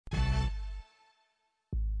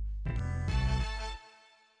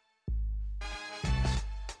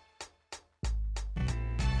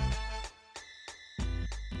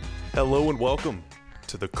Hello and welcome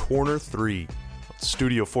to the Corner 3,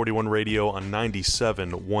 Studio 41 Radio on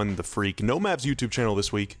 97.1 The Freak. No Mavs YouTube channel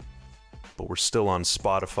this week, but we're still on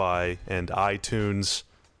Spotify and iTunes.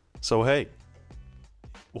 So hey,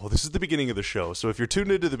 well, this is the beginning of the show, so if you're tuned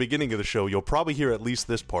into the beginning of the show, you'll probably hear at least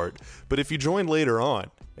this part. But if you join later on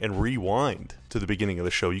and rewind to the beginning of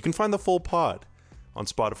the show, you can find the full pod on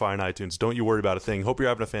Spotify and iTunes. Don't you worry about a thing. Hope you're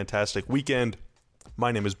having a fantastic weekend.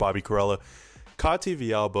 My name is Bobby Corella. Kati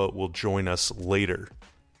Villalba will join us later.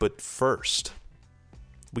 But first,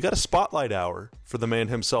 we got a spotlight hour for the man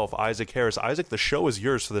himself, Isaac Harris. Isaac, the show is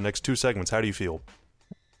yours for the next 2 segments. How do you feel?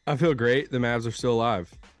 I feel great. The Mavs are still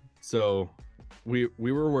alive. So we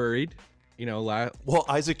were worried, you know. Well,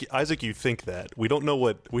 Isaac, you think that. We don't know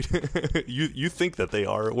what we you think that they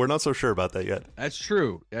are. We're not so sure about that yet. That's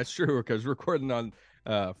true. Because we're recording on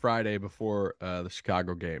Friday before the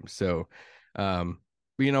Chicago game. So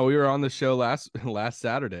you know, we were on the show last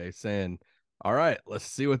Saturday saying, all right, let's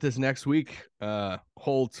see what this next week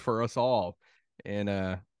holds for us all. And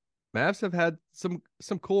Mavs have had some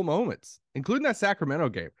cool moments, including that Sacramento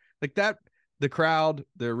game. Like that, the crowd,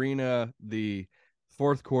 the arena, the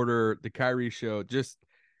fourth quarter, the Kyrie show, just,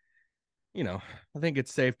 you know, I think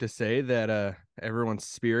it's safe to say that everyone's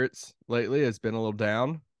spirits lately has been a little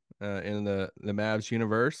down in the Mavs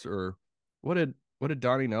universe. Or what did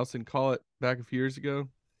Donnie Nelson call it back a few years ago?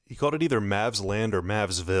 He called it either Mavs Land or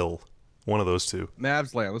Mavsville. One of those two.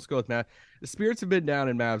 Mavs Land. Let's go with Mav. The spirits have been down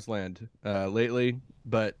in Mavs Land lately,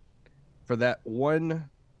 but for that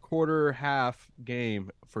 1/4 half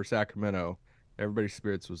game for Sacramento, everybody's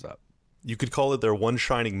spirits was up. You could call it their one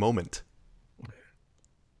shining moment.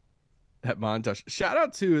 That montage. Shout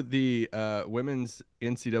out to the women's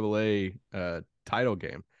NCAA title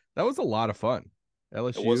game. That was a lot of fun.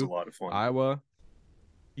 LSU. It was a lot of fun. Iowa.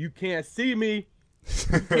 You can't see me.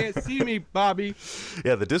 You can't see me, Bobby.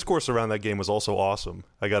 Yeah, the discourse around that game was also awesome.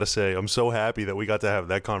 I got to say, I'm so happy that we got to have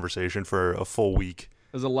that conversation for a full week.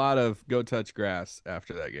 There's a lot of go touch grass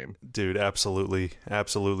after that game. Dude, absolutely.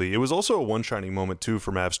 Absolutely. It was also a one shining moment, too,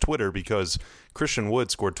 for Mavs Twitter because Christian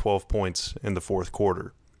Wood scored 12 points in the fourth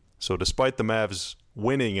quarter. So despite the Mavs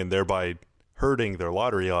winning and thereby hurting their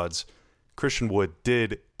lottery odds, Christian Wood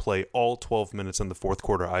did play all 12 minutes in the fourth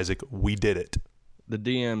quarter. Isaac, we did it. The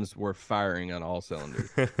DMs were firing on all cylinders.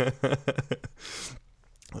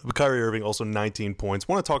 Kyrie Irving also 19 points.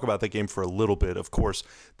 Want to talk about that game for a little bit. Of course,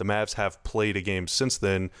 the Mavs have played a game since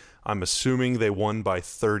then. I'm assuming they won by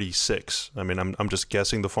 36. I mean, I'm just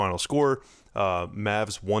guessing the final score.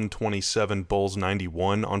 Mavs 127, Bulls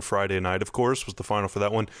 91 on Friday night, of course, was the final for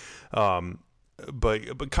that one.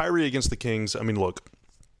 But Kyrie against the Kings, I mean, look,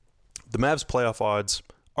 the Mavs playoff odds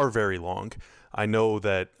are very long. I know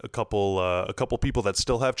that a couple people that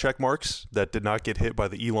still have check marks that did not get hit by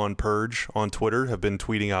the Elon purge on Twitter have been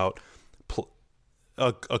tweeting out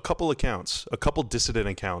a couple accounts, a couple dissident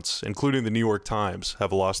accounts, including the New York Times,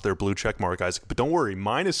 have lost their blue check mark, Isaac. But don't worry,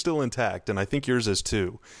 mine is still intact, and I think yours is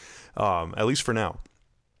too, at least for now.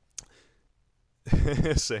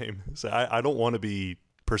 Same. So I don't want to be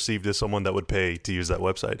perceived as someone that would pay to use that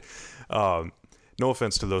website. No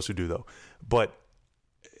offense to those who do, though. But,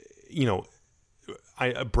 you know,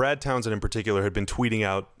 Brad Townsend in particular had been tweeting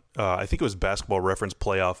out, I think it was Basketball Reference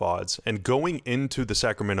playoff odds. And going into the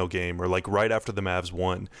Sacramento game, or like right after the Mavs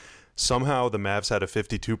won, somehow the Mavs had a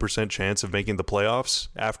 52% chance of making the playoffs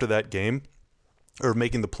after that game, or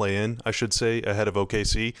making the play-in, I should say, ahead of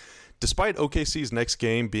OKC. Despite OKC's next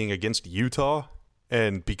game being against Utah,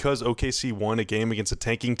 and because OKC won a game against a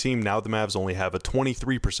tanking team, now the Mavs only have a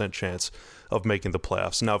 23% chance of making the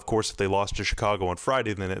playoffs. Now, of course, if they lost to Chicago on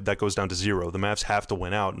Friday, then that goes down to 0. The Mavs have to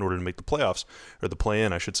win out in order to make the playoffs, or the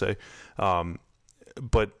play-in, I should say.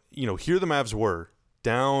 But, you know, here the Mavs were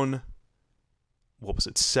down,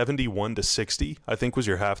 71-60, I think was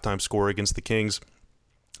your halftime score against the Kings.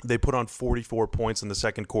 They put on 44 points in the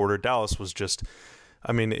second quarter. Dallas was just...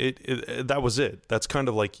 I mean, that was it. That's kind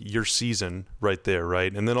of like your season right there,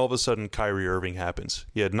 right? And then all of a sudden, Kyrie Irving happens.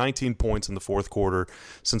 He had 19 points in the fourth quarter,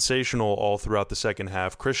 sensational all throughout the second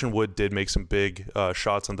half. Christian Wood did make some big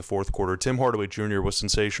shots in the fourth quarter. Tim Hardaway Jr. was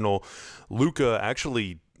sensational. Luka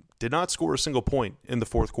actually did not score a single point in the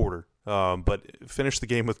fourth quarter, but finished the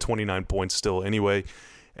game with 29 points still anyway.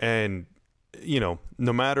 And, you know,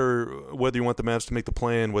 no matter whether you want the Mavs to make the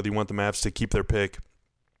play-in, whether you want the Mavs to keep their pick,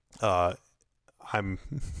 I'm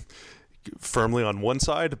firmly on one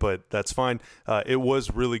side, but that's fine. It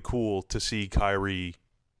was really cool to see Kyrie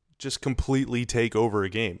just completely take over a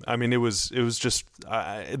game. I mean, it was just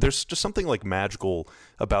there's just something like magical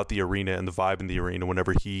about the arena and the vibe in the arena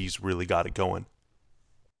whenever he's really got it going.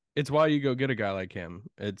 It's why you go get a guy like him.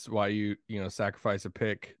 It's why you sacrifice a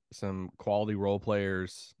pick, some quality role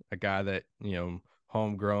players, a guy that,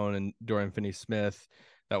 homegrown, and Dorian Finney-Smith,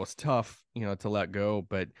 that was tough, to let go,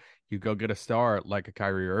 but you go get a star like a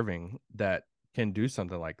Kyrie Irving that can do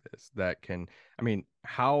something like this, that can, I mean,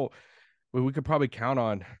 we could probably count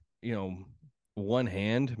on, one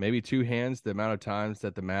hand, maybe two hands, the amount of times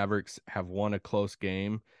that the Mavericks have won a close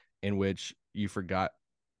game in which you forgot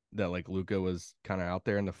that like Luka was kind of out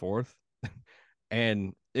there in the fourth.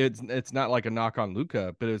 And it's not like a knock on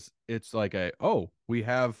Luka, but it's like we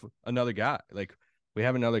have another guy. Like we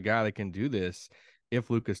have another guy that can do this if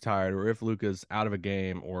Luka's tired or if Luka's out of a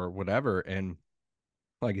game or whatever. And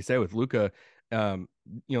like you say with Luka, there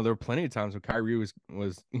were plenty of times when Kyrie was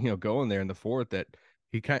going there in the fourth that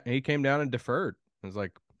he came down and deferred. It was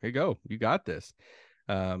like, here you go, you got this.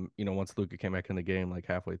 Once Luka came back in the game like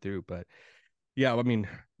halfway through. But yeah, I mean,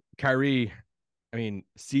 Kyrie,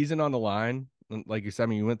 season on the line, like you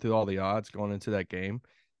said, you went through all the odds going into that game.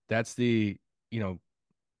 That's say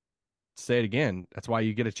it again. That's why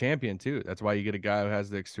you get a champion too. That's why you get a guy who has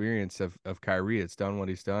the experience of Kyrie. It's done what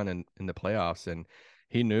he's done in the playoffs, and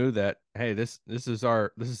he knew that, hey, this is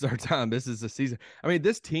our time. This is the season.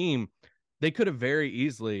 This team, they could have very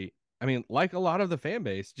easily, like a lot of the fan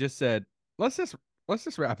base, just said, let's just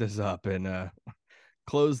wrap this up and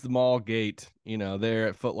close the mall gate, there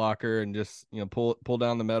at Foot Locker, and just, pull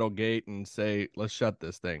down the metal gate and say, let's shut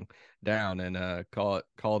this thing down and call it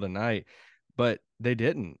a night. But they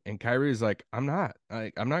didn't. And Kyrie's like, I'm not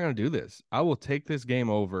going to do this. I will take this game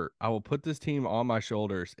over. I will put this team on my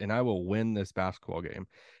shoulders and I will win this basketball game.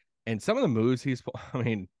 And some of the moves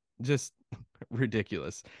just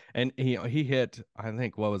ridiculous. And he hit, I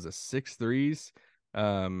think, what was it, 6 threes?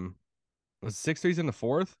 Was it 6 threes in the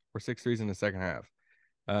fourth or 6 threes in the second half?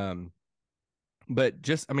 But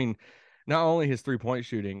just, not only his 3-point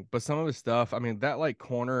shooting, but some of his stuff. That like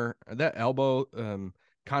corner, that elbow,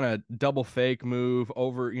 kind of double fake move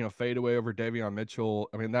over, fade away over Davion Mitchell.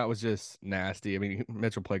 that was just nasty.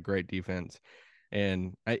 Mitchell played great defense,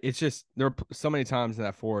 and it's just, there are so many times in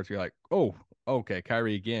that fourth you're like, oh, okay,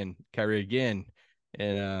 Kyrie again,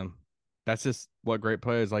 and that's just what great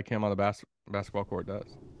players like him on the basketball court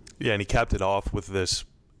does. Yeah, and he capped it off with this,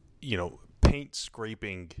 paint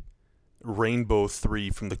scraping rainbow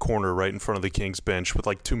three from the corner right in front of the Kings bench with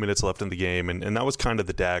like 2 minutes left in the game, and that was kind of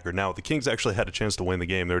the dagger. Now the Kings actually had a chance to win the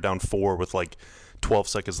game. They were down 4 with like 12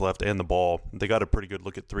 seconds left and the ball. They got a pretty good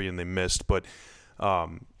look at 3 and they missed, but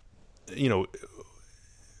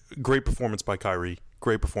great performance by Kyrie.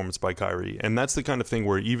 And that's the kind of thing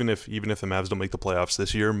where even if the Mavs don't make the playoffs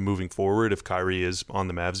this year, moving forward, if Kyrie is on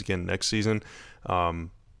the Mavs again next season,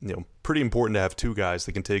 pretty important to have 2 guys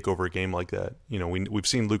that can take over a game like that. We've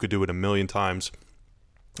seen Luka do it a million times.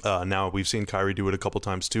 Now we've seen Kyrie do it a couple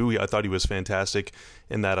times too. I thought he was fantastic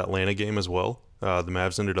in that Atlanta game as well. The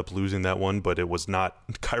Mavs ended up losing that one, but it was not,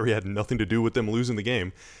 Kyrie had nothing to do with them losing the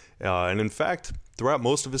game. And in fact, throughout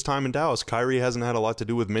most of his time in Dallas, Kyrie hasn't had a lot to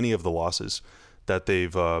do with many of the losses that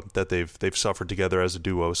they've suffered together as a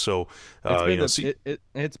duo. So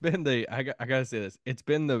it's been I gotta say this. It's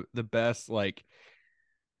been the best, like,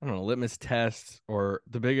 I don't know, litmus test, or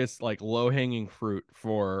the biggest like low hanging fruit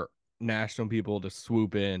for national people to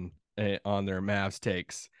swoop in on their Mavs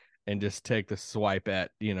takes and just take the swipe at,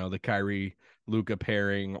 the Kyrie Luka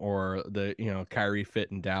pairing, or the, Kyrie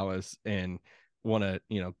fit in Dallas, and want to,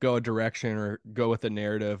 go a direction or go with a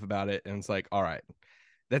narrative about it. And it's like, all right,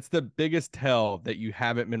 that's the biggest tell that you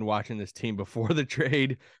haven't been watching this team before the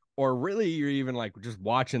trade, or really you're even like just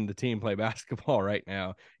watching the team play basketball right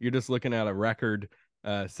now. You're just looking at a record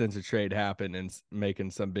since the trade happened and making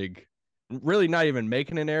some big, really not even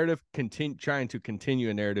making a narrative, trying to continue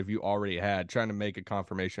a narrative you already had, trying to make a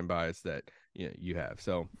confirmation bias that you have.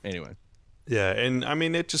 So anyway. Yeah, and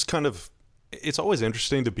it just kind of, it's always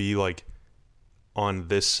interesting to be like on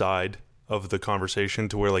this side of the conversation,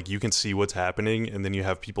 to where like you can see what's happening, and then you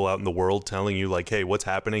have people out in the world telling you like, hey, what's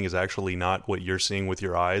happening is actually not what you're seeing with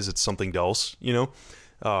your eyes, it's something else,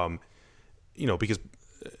 because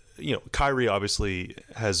Kyrie obviously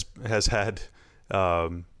has had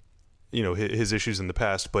his issues in the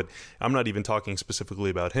past, but I'm not even talking specifically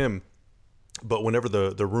about him. But whenever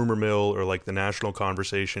the rumor mill or like the national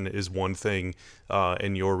conversation is one thing,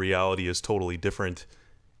 and your reality is totally different,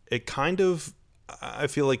 it kind of, I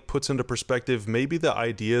feel like, puts into perspective maybe the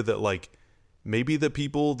idea that like maybe the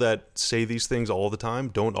people that say these things all the time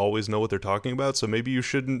don't always know what they're talking about, so maybe you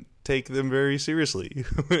shouldn't take them very seriously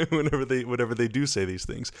whenever they do say these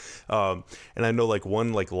things. And I know like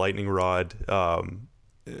one like lightning rod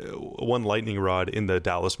one lightning rod in the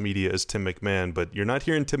Dallas media is Tim McMahon, but you're not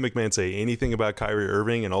hearing Tim McMahon say anything about Kyrie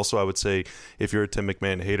Irving. And also, I would say if you're a Tim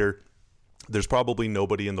McMahon hater, there's probably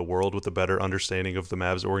nobody in the world with a better understanding of the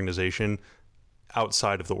Mavs organization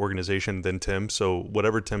outside of the organization than Tim. So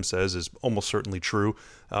whatever Tim says is almost certainly true,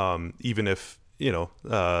 even if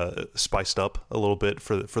spiced up a little bit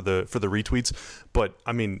for the retweets. But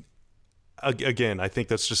I mean, again, I think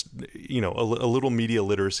that's just a little media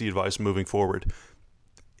literacy advice moving forward.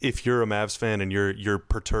 If you're a Mavs fan and you're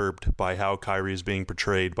perturbed by how Kyrie is being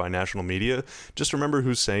portrayed by national media, just remember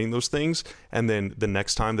who's saying those things, and then the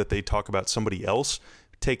next time that they talk about somebody else,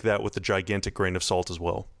 take that with a gigantic grain of salt as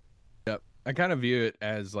well. Yep. I kind of view it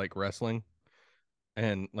as like wrestling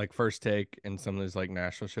and like First Take and some of those like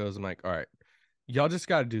national shows. I'm like, all right, y'all just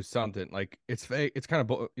got to do something. Like it's fake. It's kind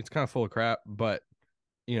of full of crap, but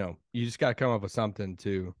you just got to come up with something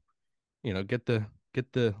to, get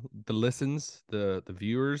the listens, the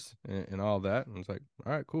viewers and all that. And it's like,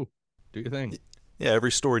 all right, cool. Do your thing. Yeah.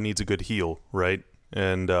 Every story needs a good heel, right?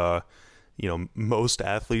 And, most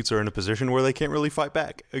athletes are in a position where they can't really fight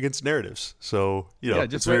back against narratives. So,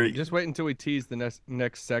 just wait until we tease the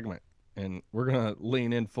next segment, and we're going to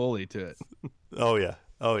lean in fully to it. Oh yeah.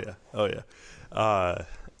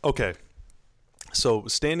 Okay. So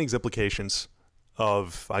standings implications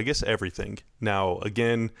of, I guess, everything. Now,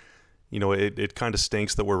 again, it kind of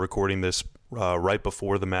stinks that we're recording this right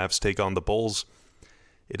before the Mavs take on the Bulls.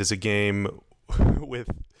 It is a game with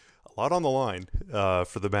a lot on the line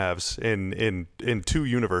for the Mavs in two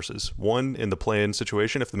universes. One, in the play-in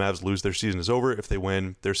situation, if the Mavs lose, their season is over. If they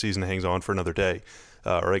win, their season hangs on for another day,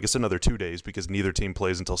 or I guess another 2 days, because neither team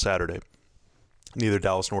plays until Saturday. Neither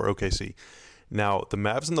Dallas nor OKC. Now, the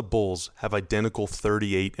Mavs and the Bulls have identical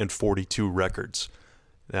 38 and 42 records.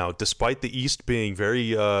 Now, despite the East being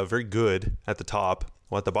very, very good at the top,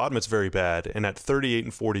 well, at the bottom it's very bad. And at 38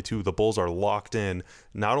 and 42, the Bulls are locked in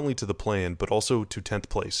not only to the play-in, but also to 10th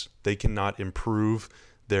place. They cannot improve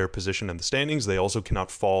their position in the standings. They also cannot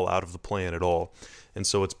fall out of the play-in at all. And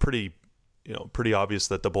so it's pretty obvious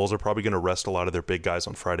that the Bulls are probably going to rest a lot of their big guys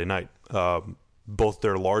on Friday night. Both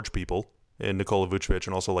their large people in Nikola Vucevic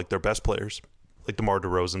and also like their best players, like DeMar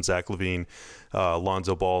DeRozan, Zach LaVine,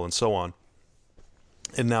 Lonzo Ball, and so on.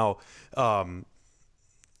 And now,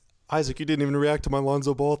 Isaac, you didn't even react to my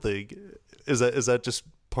Lonzo Ball thing. Is that just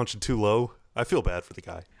punching too low? I feel bad for the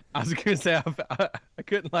guy. I was gonna say I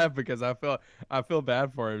couldn't laugh because I feel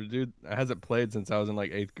bad for him. Dude hasn't played since I was in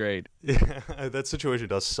like 8th grade. Yeah, that situation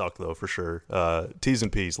does suck though, for sure. T's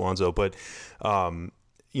and P's, Lonzo. But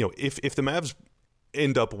if the Mavs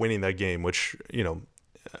end up winning that game, which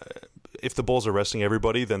if the Bulls are resting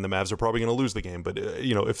everybody, then the Mavs are probably going to lose the game. But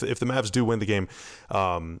if the Mavs do win the game,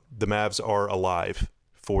 the Mavs are alive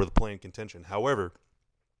for the play-in contention. However,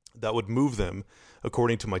 that would move them,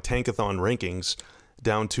 according to my Tankathon rankings,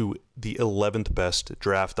 down to the 11th best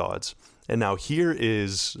draft odds. And now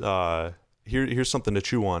here's something to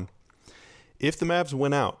chew on. If the Mavs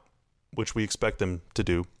win out, which we expect them to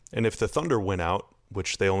do, and if the Thunder win out,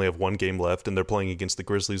 which they only have one game left and they're playing against the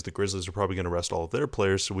Grizzlies are probably going to rest all of their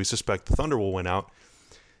players, so we suspect the Thunder will win out,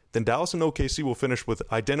 then Dallas and OKC will finish with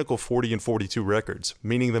identical 40 and 42 records,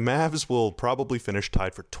 meaning the Mavs will probably finish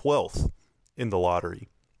tied for 12th in the lottery.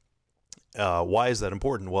 Why is that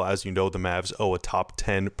important? Well, as you know, the Mavs owe a top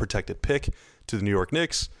 10 protected pick to the New York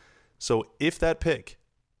Knicks. So if that pick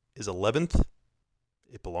is 11th,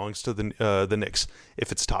 it belongs to the Knicks.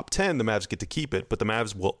 If it's top 10, the Mavs get to keep it, but the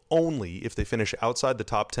Mavs will only, if they finish outside the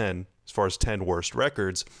top 10, as far as 10 worst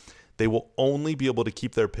records, they will only be able to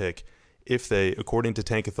keep their pick if they, according to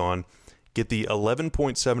Tankathon, get the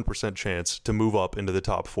 11.7% chance to move up into the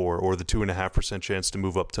top 4 or the 2.5% chance to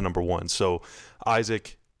move up to number 1. So,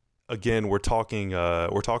 Isaac, again, we're talking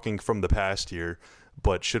from the past here,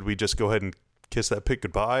 but should we just go ahead and kiss that pick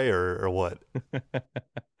goodbye or what?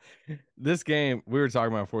 This game, we were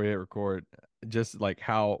talking about before we hit record, just like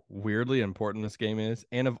how weirdly important this game is.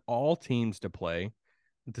 And of all teams to play,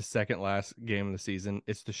 the second last game of the season,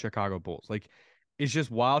 it's the Chicago Bulls. Like, it's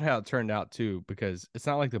just wild how it turned out too, because it's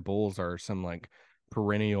not like the Bulls are some like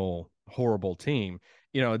perennial horrible team.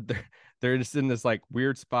 They're just in this like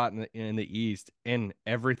weird spot in the East, and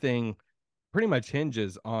everything pretty much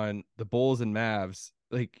hinges on the Bulls and Mavs,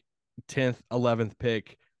 like 10th, 11th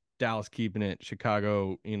pick, Dallas keeping it,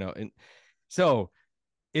 Chicago, and so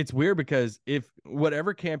it's weird because if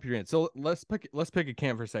whatever camp you're in, so let's pick a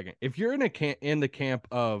camp for a second. If you're in the camp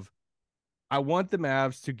of, I want the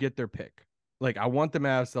Mavs to get their pick, like I want the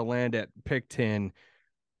Mavs to land at pick 10.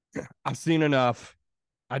 I've seen enough.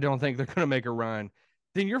 I don't think they're going to make a run.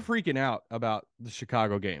 Then you're freaking out about the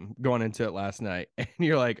Chicago game going into it last night, and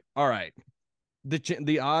you're like, all right,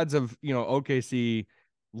 the odds of OKC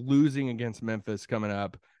losing against Memphis coming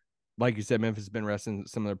up, like you said, Memphis has been resting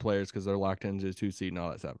some of their players because they're locked into the 2 seed and all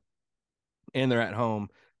that stuff, and they're at home.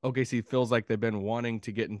 OKC feels like they've been wanting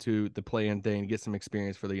to get into the play-in thing, get some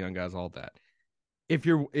experience for the young guys, all that. If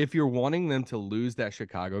you're wanting them to lose that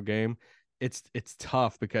Chicago game, it's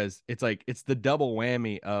tough because it's like it's the double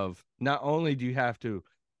whammy of not only do you have to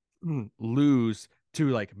lose to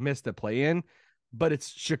like miss the play in, but it's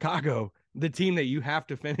Chicago, the team that you have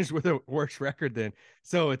to finish with a worse record than.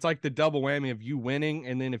 So it's like the double whammy of you winning,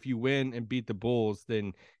 and then if you win and beat the Bulls,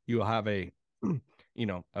 then you'll have a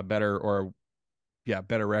a better or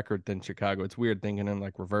better record than Chicago. It's weird thinking in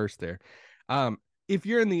like reverse there. If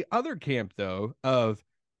you're in the other camp though of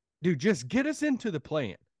dude, just get us into the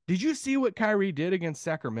play-in. Did you see what Kyrie did against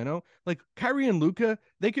Sacramento? Like Kyrie and Luka,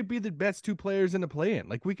 they could be the best two players in the play-in.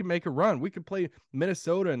 Like we could make a run. We could play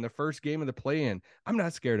Minnesota in the first game of the play-in. I'm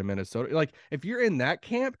not scared of Minnesota. Like if you're in that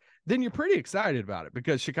camp, then you're pretty excited about it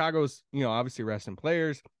because Chicago's, obviously resting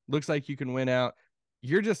players. Looks like you can win out.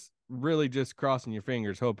 You're just really just crossing your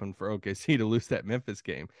fingers hoping for OKC to lose that Memphis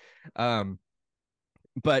game.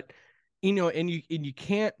 But and you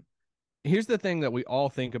can't. Here's the thing that we all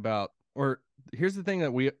think about, or here's the thing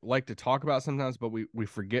that we like to talk about sometimes, but we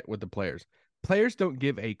forget with the players. Players don't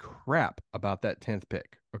give a crap about that 10th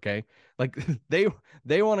pick. Okay. Like they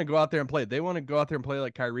want to go out there and play. They want to go out there and play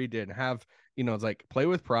like Kyrie did and have, it's like play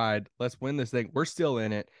with pride. Let's win this thing. We're still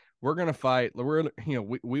in it. We're going to fight.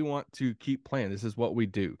 We want to keep playing. This is what we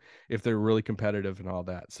do if they're really competitive and all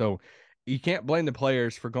that. So you can't blame the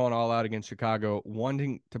players for going all out against Chicago,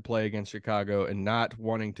 wanting to play against Chicago and not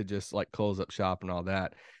wanting to just like close up shop and all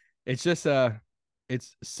that. It's just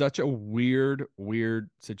it's such a weird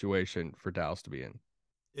situation for Dallas to be in.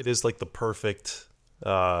 It is like the perfect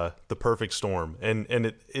storm,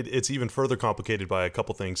 and it's even further complicated by a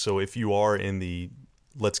couple things. So if you are in the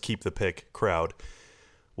let's keep the pick crowd,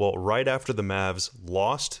 well, right after the Mavs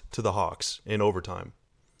lost to the Hawks in overtime,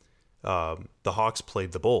 the Hawks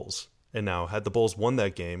played the Bulls. And now, had the Bulls won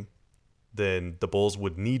that game, then the Bulls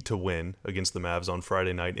would need to win against the Mavs on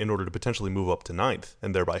Friday night in order to potentially move up to 9th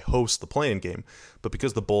and thereby host the play-in game. But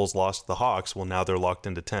because the Bulls lost to the Hawks, well, now they're locked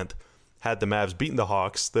into 10th. Had the Mavs beaten the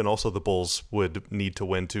Hawks, then also the Bulls would need to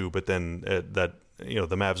win too, but then the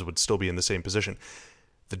Mavs would still be in the same position.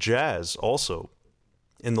 The Jazz also,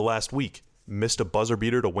 in the last week, missed a buzzer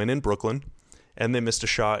beater to win in Brooklyn, and they missed a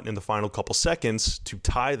shot in the final couple seconds to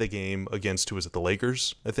tie the game against, who was it, the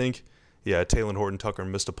Lakers, I think? Yeah, Talen Horton-Tucker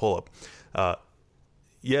missed a pull-up.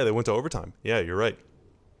 They went to overtime. Yeah, you're right.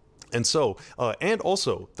 And so, and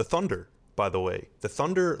also, the Thunder, by the way. The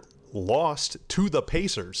Thunder lost to the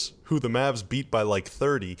Pacers, who the Mavs beat by like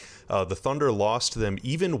 30. The Thunder lost to them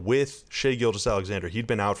even with Shai Gilgeous-Alexander. He'd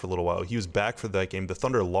been out for a little while. He was back for that game. The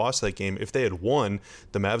Thunder lost that game. If they had won,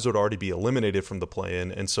 the Mavs would already be eliminated from the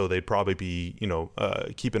play-in, and so they'd probably be,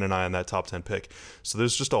 keeping an eye on that top 10 pick. So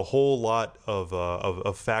there's just a whole lot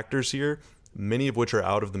of factors here, many of which are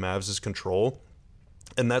out of the Mavs' control.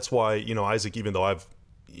 And that's why, Isaac, even though I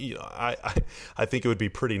think it would be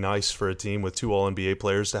pretty nice for a team with 2 All-NBA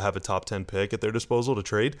players to have a top 10 pick at their disposal to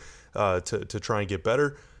trade to try and get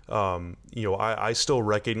better. I still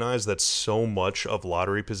recognize that so much of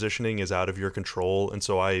lottery positioning is out of your control, and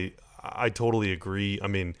so I totally agree. I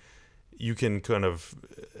mean, you can kind of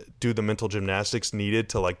do the mental gymnastics needed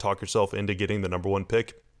to like talk yourself into getting the number 1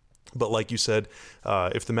 pick. But like you said,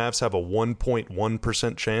 if the Mavs have a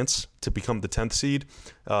 1.1% chance to become the 10th seed,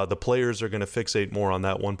 the players are going to fixate more on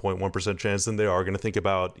that 1.1% chance than they are going to think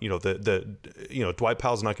about, Dwight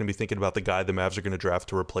Powell's not going to be thinking about the guy the Mavs are going to draft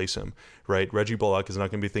to replace him, right? Reggie Bullock is not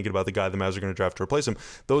going to be thinking about the guy the Mavs are going to draft to replace him.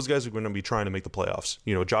 Those guys are going to be trying to make the playoffs.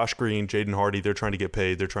 Josh Green, Jaden Hardy, they're trying to get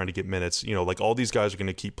paid. They're trying to get minutes. Like all these guys are going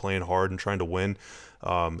to keep playing hard and trying to win.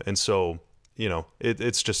 And so,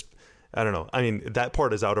 it's just... I don't know. I mean, that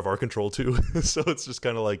part is out of our control too. So it's just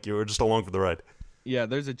kind of like you're just along for the ride. Yeah,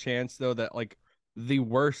 there's a chance though that like the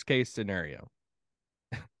worst case scenario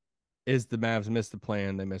is the Mavs miss the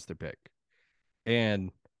plan, they miss their pick.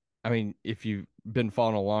 And I mean, if you've been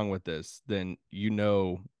following along with this, then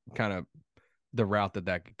kind of the route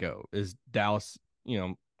that could go is Dallas,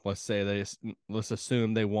 let's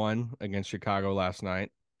assume they won against Chicago last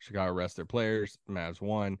night. Chicago rest their players, Mavs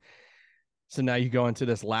won. So now you go into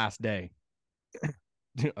this last day.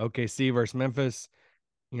 OKC versus Memphis,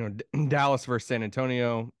 Dallas versus San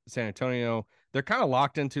Antonio. San Antonio, they're kind of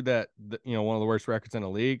locked into that, one of the worst records in the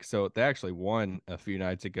league. So they actually won a few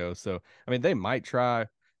nights ago. So, I mean, they might try,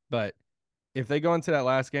 but if they go into that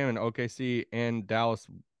last game and OKC and Dallas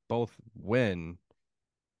both win,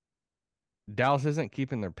 Dallas isn't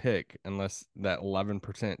keeping their pick unless that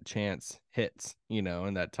 11% chance hits,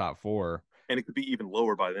 in that top four. And it could be even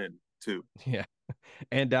lower by then, too. Yeah.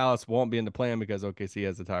 And Dallas won't be in the plan because OKC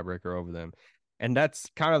has the tiebreaker over them. And that's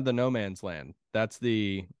kind of the no man's land.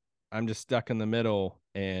 I'm just stuck in the middle.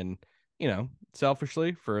 And,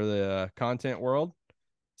 selfishly for the content world,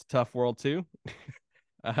 it's a tough world too.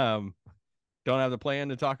 Don't have the plan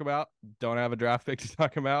to talk about, don't have a draft pick to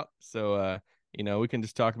talk about. So, we can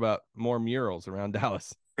just talk about more murals around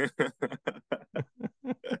Dallas.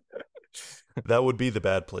 That would be the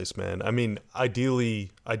bad place, man. I mean,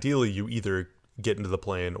 ideally you either get into the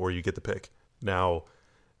plan or you get the pick. Now,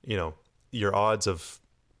 your odds of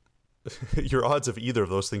either of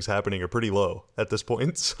those things happening are pretty low at this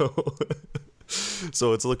point.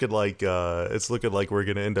 So it's looking like we're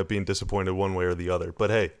gonna end up being disappointed one way or the other. But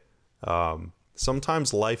hey,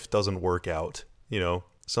 sometimes life doesn't work out.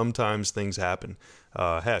 Sometimes things happen.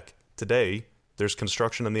 Heck, today there's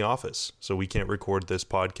construction in the office, so we can't record this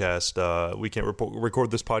podcast. We can't record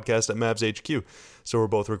this podcast at Mavs HQ, so we're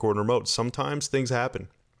both recording remote. Sometimes things happen,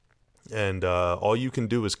 and all you can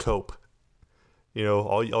do is cope.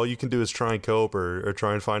 All you can do is try and cope, or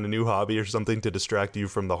try and find a new hobby or something to distract you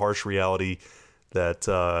from the harsh reality that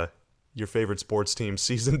your favorite sports team's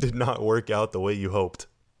season did not work out the way you hoped.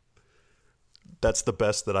 That's the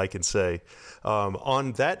best that I can say.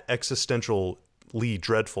 On that existentially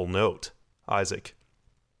dreadful note, Isaac,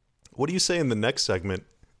 what do you say in the next segment?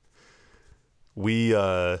 We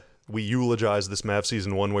eulogize this Mavs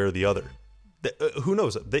season one way or the other. Who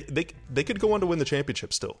knows? They could go on to win the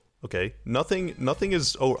championship still. Okay, nothing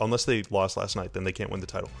is. Oh, unless they lost last night, then they can't win the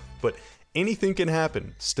title. But anything can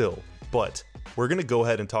happen still. But we're gonna go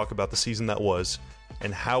ahead and talk about the season that was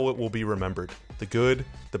and how it will be remembered. The good,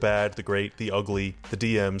 the bad, the great, the ugly, the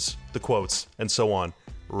DMs, the quotes, and so on.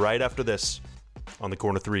 Right after this, on the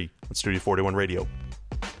Corner 3 on Studio 41 Radio.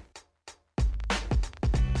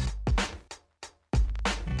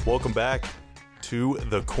 Welcome back to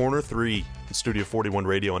the Corner 3 on Studio 41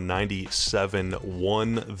 Radio on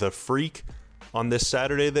 97.1 The Freak on this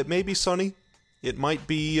Saturday that may be sunny. It might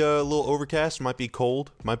be a little overcast, might be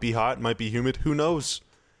cold, might be hot, might be humid. Who knows?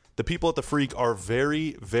 The people at The Freak are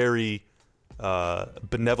very, very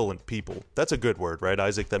benevolent people. That's a good word, right,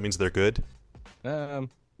 Isaac? That means they're good?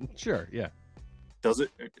 Sure, yeah. Does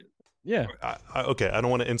it? Yeah. Okay, I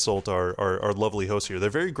don't want to insult our lovely hosts here. They're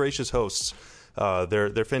very gracious hosts.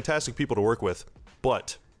 They're fantastic people to work with,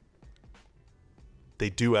 but they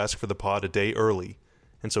do ask for the pod a day early.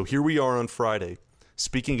 And so here we are on Friday,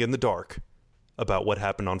 speaking in the dark about what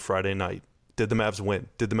happened on Friday night. Did the Mavs win?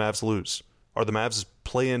 Did the Mavs lose? Are the Mavs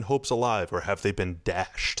play-in hopes alive, or have they been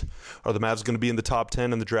dashed? Are the Mavs going to be in the top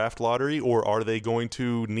 10 in the draft lottery, or are they going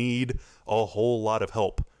to need a whole lot of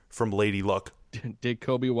help from Lady Luck? Did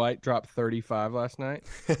Kobe White drop 35 last night?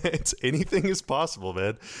 Anything is possible,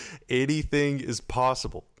 man. Anything is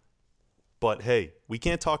possible. But hey, we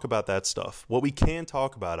can't talk about that stuff. What we can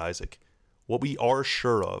talk about, Isaac, what we are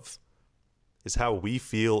sure of, is how we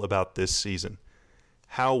feel about this season.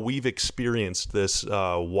 How we've experienced this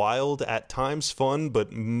wild, at times fun,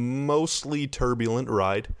 but mostly turbulent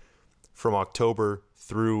ride from October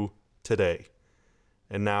through today.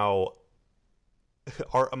 And now,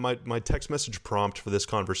 my text message prompt for this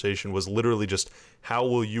conversation was literally just, how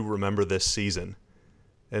will you remember this season?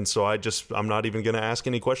 And so I'm not even going to ask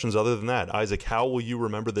any questions other than that. Isaac, how will you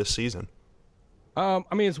remember this season? I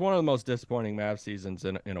mean, it's one of the most disappointing Mavs seasons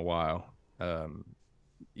in a while.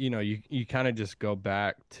 You kind of just go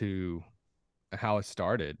back to how it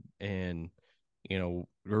started, and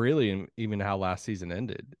really even how last season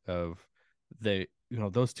ended. Of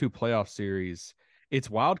those two playoff series. It's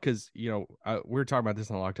wild because we were talking about this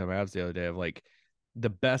on Lockdown Mavs the other day, of like the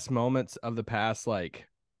best moments of the past, like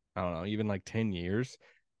I don't know, even like 10 years,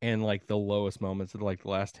 and like the lowest moments of like the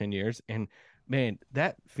last 10 years. And man,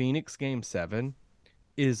 that Phoenix Game 7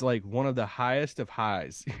 is like one of the highest of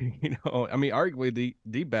highs. I mean, arguably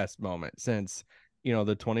the best moment since the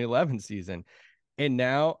 2011 season. And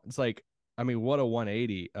now it's like, I mean, what a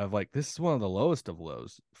 180 of like, this is one of the lowest of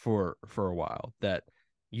lows for a while, that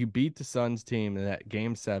you beat the Suns team in that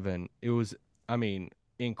Game 7. It was, I mean,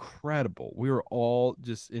 incredible. We were all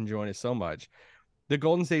just enjoying it so much. The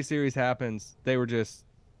Golden State series happens. They were just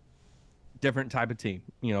different type of team,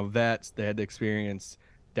 vets. They had the experience.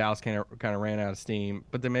 Dallas kind of ran out of steam,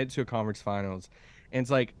 but they made it to a conference finals. And it's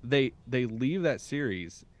like they leave that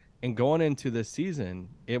series, and going into this season,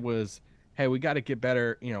 it was, hey, we got to get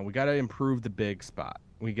better. We got to improve the big spot.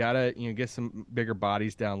 We got to get some bigger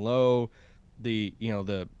bodies down low. The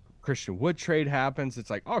Christian Wood trade happens. It's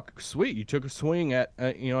like, oh, sweet, you took a swing at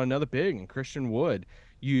another big and Christian Wood.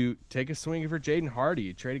 You take a swing for Jaden Hardy,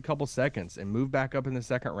 you trade a couple seconds and move back up in the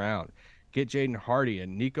second round. Get Jaden Hardy,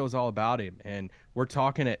 and Nico's all about him. And we're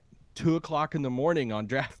talking at 2 o'clock in the morning on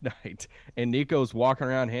draft night, and Nico's walking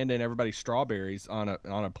around handing everybody strawberries on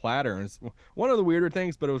a platter. And it's one of the weirder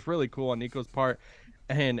things, but it was really cool on Nico's part.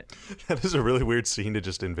 And that is a really weird scene to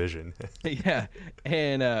just envision. yeah,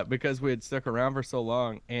 and because we had stuck around for so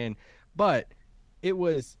long, but it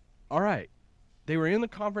was all right. They were in the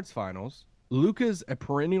conference finals. Luka's a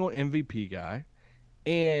perennial MVP guy,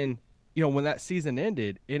 and when that season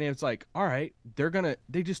ended, and it was like, all right,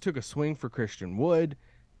 they just took a swing for Christian Wood,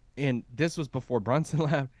 and this was before Brunson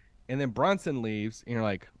left, and then Brunson leaves, and you're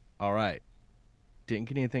like, all right, didn't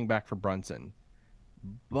get anything back for Brunson,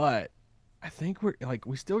 but I think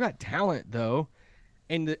we still got talent though.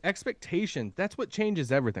 And the expectation, that's what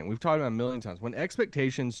changes everything. We've talked about a million times. When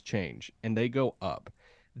expectations change and they go up,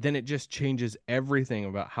 then it just changes everything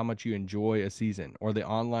about how much you enjoy a season or the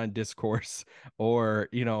online discourse or,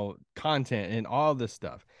 content and all this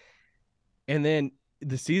stuff. And then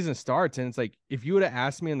the season starts, and it's like, if you would have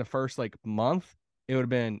asked me in the first month, it would have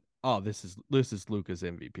been, oh, this is Luka's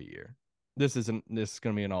MVP year. This is going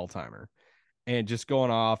to be an all-timer. And just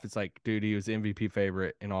going off, it's like, dude, he was MVP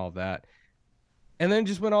favorite and all of that. And then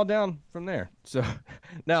just went all down from there. So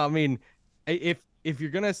now, I mean, if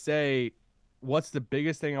you're going to say what's the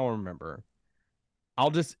biggest thing I'll remember, I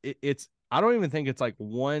don't even think it's like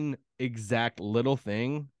one exact little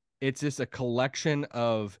thing. It's just a collection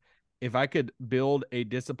of, if I could build a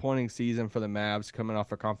disappointing season for the Mavs coming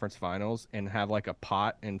off of conference finals and have like a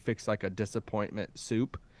pot and fix like a disappointment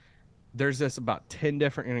soup, there's just about 10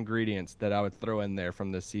 different ingredients that I would throw in there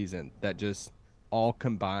from this season that just all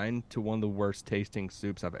combined to one of the worst tasting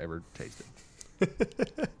soups I've ever tasted.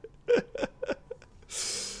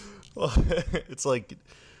 Well, it's like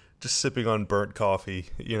just sipping on burnt coffee,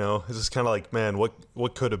 It's just kind of like, man,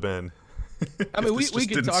 what could have been? I mean, we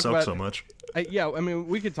could talk about so much.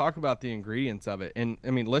 We could talk about the ingredients of it, and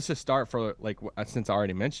I mean, let's just start for since I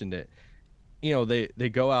already mentioned it. They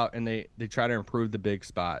go out and they try to improve the big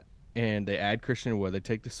spot, and they add Christian Wood. They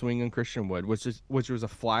take the swing on Christian Wood, which was a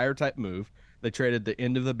flyer type move. They traded the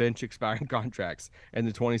end of the bench expiring contracts and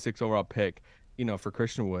the 26th overall pick, for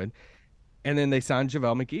Christian Wood. And then they signed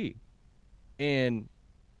JaVale McGee. And,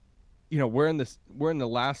 we're in the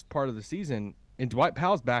last part of the season, and Dwight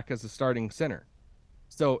Powell's back as a starting center.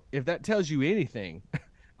 So if that tells you anything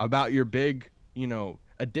about your big,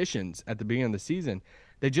 additions at the beginning of the season,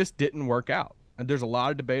 they just didn't work out. And there's a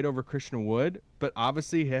lot of debate over Christian Wood, but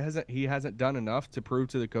obviously he hasn't done enough to prove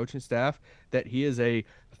to the coaching staff that he is a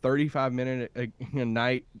 35-minute a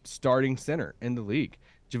night starting center in the league.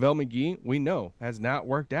 JaVale McGee, we know, has not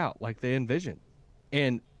worked out like they envisioned.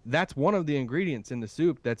 And that's one of the ingredients in the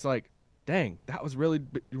soup that's like, dang, that was really,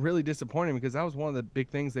 really disappointing, because that was one of the big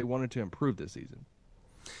things they wanted to improve this season.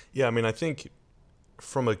 Yeah, I mean, I think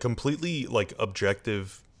from a completely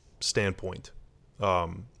objective standpoint,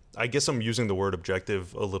 I guess I'm using the word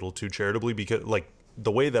objective a little too charitably, because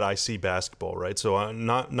the way that I see basketball, right? So I'm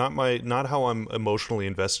not how I'm emotionally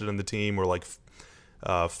invested in the team or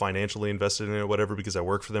financially invested in it or whatever, because I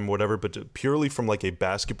work for them or whatever, but purely from a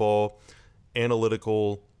basketball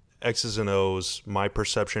analytical X's and O's, my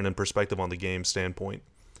perception and perspective on the game standpoint.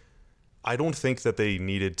 I don't think that they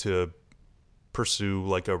needed to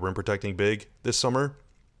pursue a rim protecting big this summer.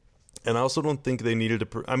 And I also don't think they needed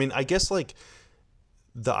to, I guess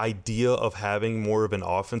the idea of having more of an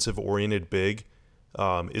offensive oriented big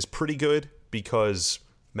is pretty good, because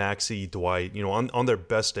Maxey, Dwight, on their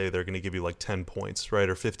best day, they're going to give you 10 points, right?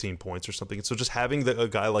 Or 15 points or something. And so just having a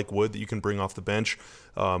guy like Wood that you can bring off the bench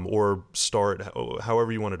or start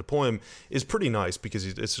however you want to deploy him is pretty nice, because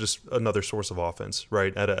it's just another source of offense,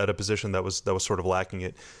 right? At a position that was sort of lacking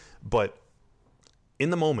it. But in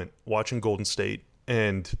the moment, watching Golden State,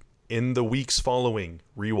 and in the weeks following,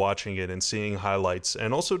 rewatching it and seeing highlights,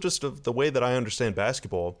 and also just the way that I understand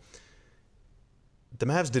basketball, the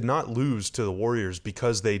Mavs did not lose to the Warriors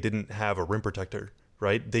because they didn't have a rim protector,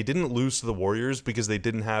 right? They didn't lose to the Warriors because they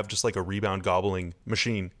didn't have just a rebound gobbling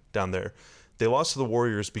machine down there. They lost to the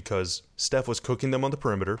Warriors because Steph was cooking them on the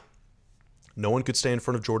perimeter. No one could stay in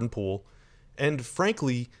front of Jordan Poole. And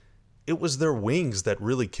frankly, it was their wings that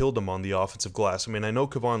really killed them on the offensive glass. I mean, I know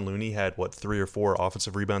Kevon Looney had, 3 or 4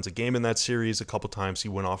 offensive rebounds a game in that series. A couple times he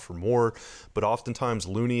went off for more. But oftentimes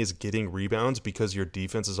Looney is getting rebounds because your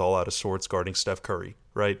defense is all out of sorts guarding Steph Curry,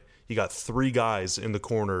 right? You got 3 guys in the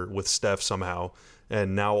corner with Steph somehow,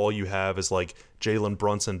 and now all you have is Jalen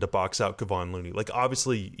Brunson to box out Kevon Looney.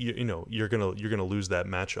 Obviously, you're gonna lose that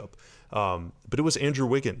matchup. But it was Andrew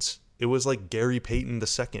Wiggins. It was Gary Payton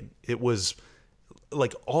II. It was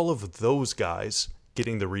all of those guys,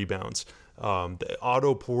 getting the rebounds.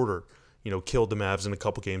 Otto Porter, killed the Mavs in a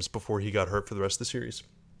couple games before he got hurt for the rest of the series.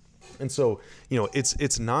 And so, it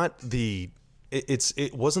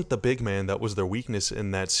wasn't the big man that was their weakness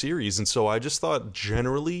in that series. And so I just thought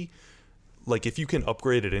generally, like, if you can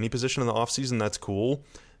upgrade at any position in the offseason, that's cool.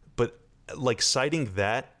 But like citing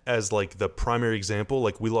that as like the primary example,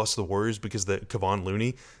 like we lost the Warriors because the Kevon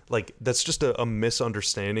Looney, like that's just a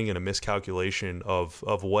misunderstanding and a miscalculation of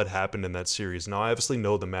what happened in that series. Now, I obviously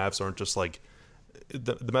know the Mavs aren't just like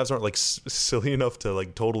the Mavs aren't like silly enough to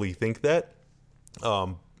like totally think that.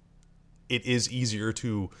 It is easier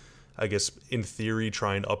to, I guess, in theory,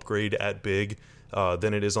 try and upgrade at big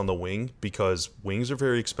than it is on the wing, because wings are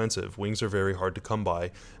very expensive. Wings are very hard to come by.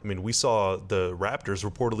 I mean, we saw the Raptors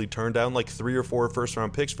reportedly turn down like 3 or 4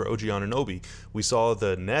 first-round picks for OG Anunoby. We saw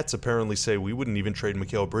the Nets apparently say we wouldn't even trade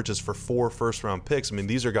Mikal Bridges for 4 first-round picks. I mean,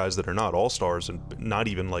 these are guys that are not all-stars and not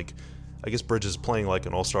even like, I guess Bridges is playing like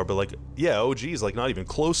an all-star, but like, yeah, OG is like not even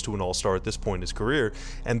close to an all-star at this point in his career,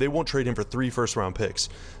 and they won't trade him for 3 first-round picks.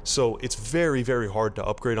 So it's very, very hard to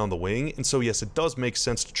upgrade on the wing. And so, yes, it does make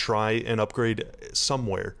sense to try and upgrade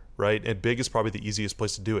somewhere, right? And big is probably the easiest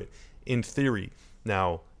place to do it, in theory.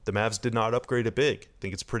 Now, the Mavs did not upgrade at big. I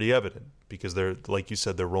think it's pretty evident because they're, like you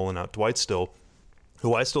said, they're rolling out Dwight still,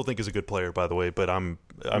 who I still think is a good player, by the way, but I'm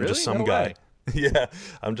Really? just some No guy. way. Yeah,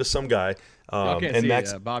 I'm just some guy. Y'all can't And see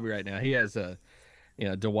Max, Bobby right now. He has a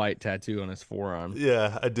Dwight tattoo on his forearm.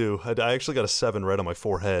 yeah, I do. I actually got a 7 right on my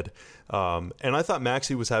forehead. And I thought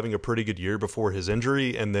Maxey was having a pretty good year before his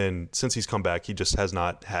injury, and then since he's come back, he just has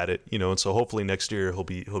not had it. And so hopefully next year he'll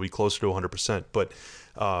be closer to 100%. But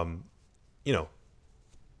the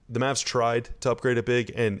Mavs tried to upgrade it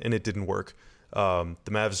big, and it didn't work. The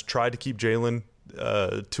Mavs tried to keep Jalen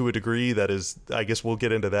to a degree that is, I guess we'll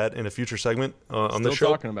get into that in a future segment on the show. Still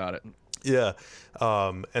talking about it. Yeah,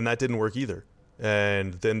 and that didn't work either.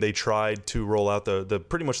 And then they tried to roll out the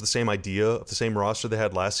pretty much the same idea of the same roster they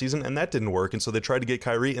had last season, and that didn't work. And so they tried to get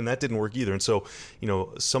Kyrie, and that didn't work either. And so,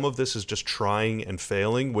 some of this is just trying and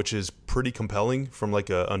failing, which is pretty compelling from like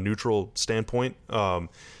a neutral standpoint.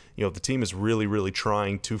 The team is really, really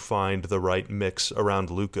trying to find the right mix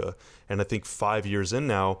around Luka. And I think 5 years in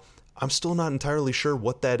now, I'm still not entirely sure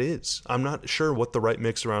what that is. I'm not sure what the right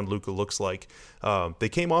mix around Luka looks like. They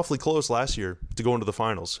came awfully close last year to go into the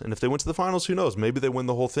finals. And if they went to the finals, who knows? Maybe they win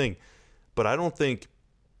the whole thing. But I don't think...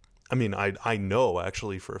 I mean, I know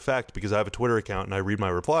actually for a fact, because I have a Twitter account and I read my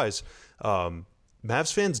replies.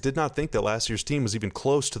 Mavs fans did not think that last year's team was even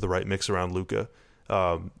close to the right mix around Luka.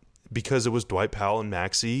 Because it was Dwight Powell and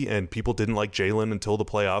Maxey, and people didn't like Jalen until the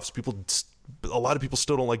playoffs. A lot of people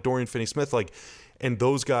still don't like Dorian Finney-Smith. And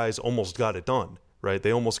those guys almost got it done, right?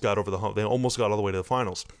 They almost got over the hump. They almost got all the way to the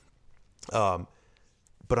finals. But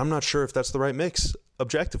I'm not sure if that's the right mix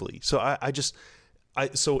objectively. So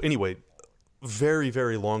so anyway, very,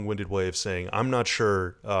 very long-winded way of saying I'm not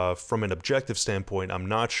sure from an objective standpoint. I'm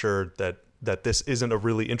not sure that this isn't a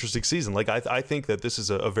really interesting season. Like I think that this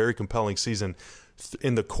is a very compelling season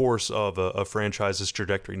in the course of a franchise's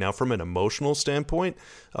trajectory. Now, from an emotional standpoint,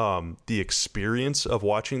 the experience of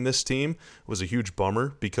watching this team was a huge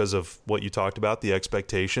bummer because of what you talked about, the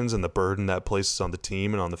expectations and the burden that places on the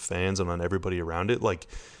team and on the fans and on everybody around it.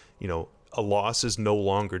 A loss is no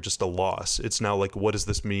longer just a loss. It's now like, what does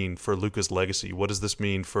this mean for Luka's legacy? What does this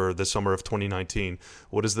mean for the summer of 2019?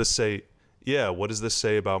 What does this say? Yeah, what does this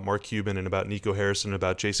say about Mark Cuban and about Nico Harrison and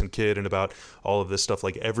about Jason Kidd and about all of this stuff?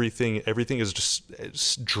 Like everything is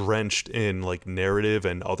just drenched in like narrative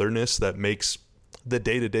and otherness that makes the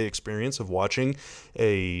day-to-day experience of watching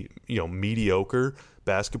a mediocre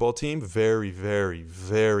basketball team very, very,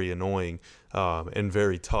 very annoying and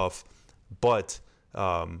very tough. But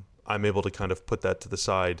I'm able to kind of put that to the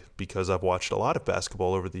side because I've watched a lot of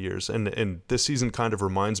basketball over the years, and this season kind of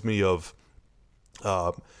reminds me of.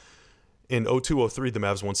 In 02-03, the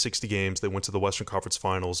Mavs won 60 games. They went to the Western Conference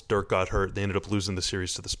Finals. Dirk got hurt. They ended up losing the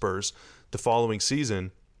series to the Spurs. The following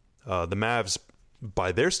season, the Mavs,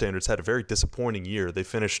 by their standards, had a very disappointing year. They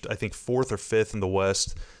finished, I think, 4th or 5th in the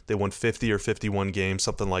West. They won 50 or 51 games,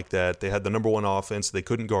 something like that. They had the number 1 offense. They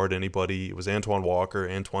couldn't guard anybody. It was Antoine Walker,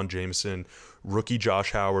 Antoine Jameson, rookie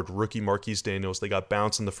Josh Howard, rookie Marquise Daniels. They got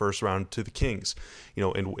bounced in the first round to the Kings.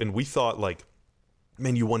 And we thought, like,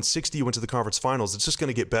 man, you won 60, you went to the conference finals. It's just going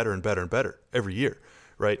to get better and better and better every year,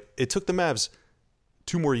 right? It took the Mavs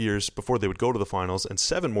 2 more years before they would go to the finals and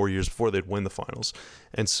 7 more years before they'd win the finals.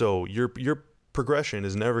 And so you're progression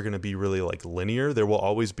is never going to be really like linear. There will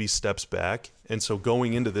always be steps back. And so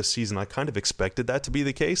going into this season, I kind of expected that to be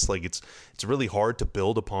the case. Like it's really hard to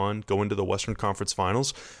build upon going to the Western Conference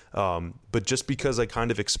Finals. But just because I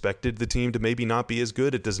kind of expected the team to maybe not be as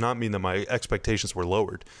good, it does not mean that my expectations were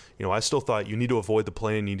lowered. You know, I still thought you need to avoid the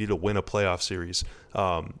play-in, you need to win a playoff series.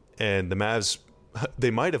 And the Mavs,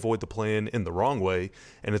 they might avoid the play-in in the wrong way,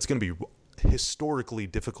 and it's going to be historically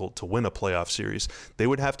difficult to win a playoff series. They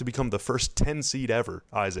would have to become the first 10 seed ever,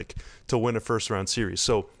 Isaac, to win a first round series.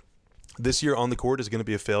 So this year on the court is going to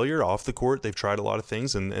be a failure. Off the court, they've tried a lot of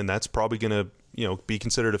things, and that's probably going to, you know, be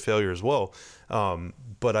considered a failure as well.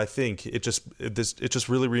 But I think it just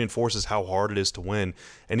really reinforces how hard it is to win.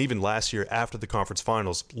 And even last year after the conference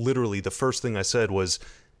finals, literally the first thing I said was,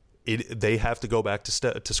 they have to go back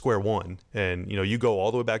to square one, and you know, you go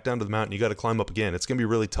all the way back down to the mountain, you got to climb up again. It's going to be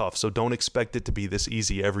really tough, so don't expect it to be this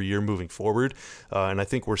easy every year moving forward. And I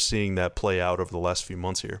think we're seeing that play out over the last few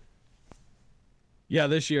months here. Yeah,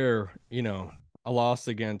 this year, you know, a loss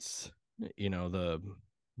against, you know,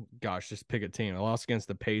 just pick a team. A loss against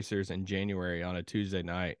the Pacers in January on a Tuesday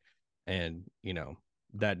night, and you know,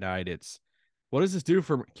 that night it's, what does this do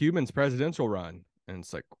for Cuban's presidential run? And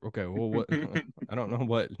it's like, okay, well, what? I don't know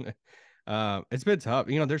what. It's been tough.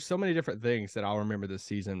 You know, there's so many different things that I'll remember this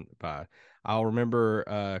season by. I'll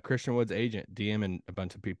remember Christian Wood's agent DMing a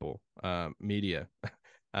bunch of people, media.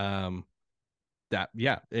 And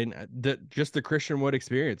just the Christian Wood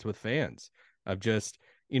experience with fans of just,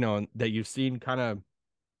 you know, that you've seen kind of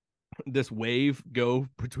this wave go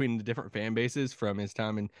between the different fan bases from his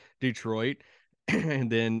time in Detroit.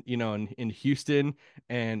 And then, you know, in Houston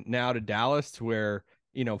and now to Dallas, to where,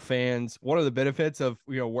 you know, fans, one of the benefits of,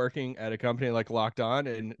 you know, working at a company like Locked On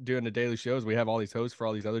and doing the daily shows, we have all these hosts for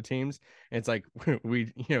all these other teams. And it's like,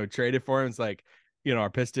 we, you know, traded for him. It's like, you know, our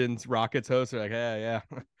Pistons, Rockets hosts are like, yeah.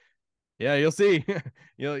 Yeah, you'll see.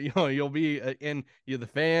 You'll be and you know, the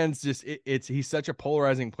fans just he's such a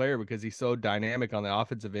polarizing player because he's so dynamic on the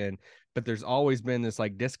offensive end, but there's always been this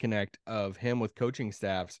like disconnect of him with coaching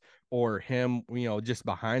staffs or him, you know, just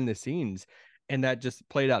behind the scenes, and that just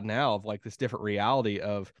played out now of like this different reality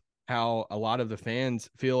of how a lot of the fans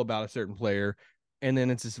feel about a certain player, and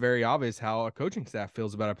then it's just very obvious how a coaching staff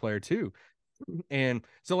feels about a player too. And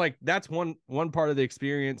so like that's one part of the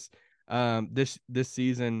experience this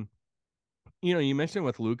season. You know, you mentioned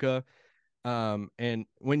with Luka, and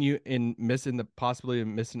when you in missing the possibility of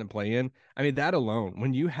missing the play-in, I mean, that alone,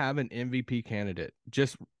 when you have an MVP candidate,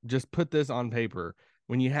 just put this on paper.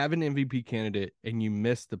 When you have an MVP candidate and you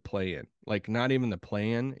miss the play-in, like not even the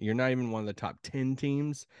play-in, you're not even one of the top 10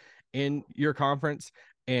 teams in your conference,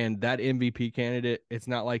 and that MVP candidate, it's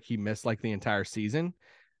not like he missed like the entire season,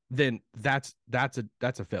 then that's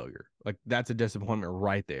a failure. Like that's a disappointment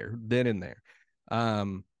right there, then and there.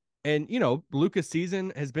 And you know, Luka's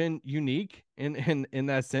season has been unique in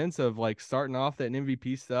that sense of like starting off that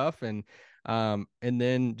MVP stuff, and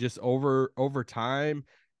then just over time,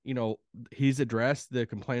 you know, he's addressed the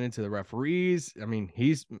complaining to the referees. I mean,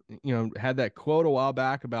 he's, you know, had that quote a while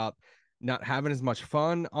back about not having as much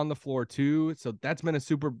fun on the floor too. So that's been a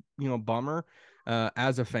super, you know, bummer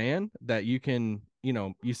as a fan, that you can, you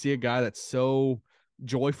know, you see a guy that's so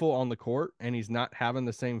joyful on the court and he's not having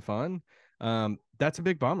the same fun. That's a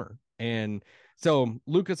big bummer. And so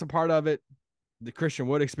Luka's a part of it. The Christian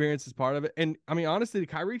Wood experience is part of it. And I mean, honestly, the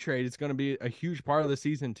Kyrie trade is going to be a huge part of the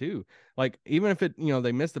season too. Like, even if it, you know,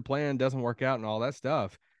 they miss the plan, doesn't work out and all that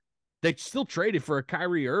stuff, they still traded for a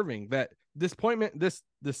Kyrie Irving that disappointment,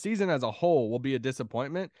 the season as a whole will be a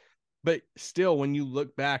disappointment. But still, when you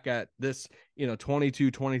look back at this, you know,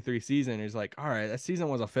 22-23 season, it's like, all right, that season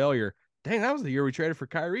was a failure. Dang, that was the year we traded for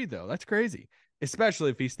Kyrie though. That's crazy, especially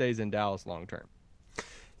if he stays in Dallas long term.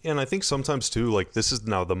 And I think sometimes too, like this is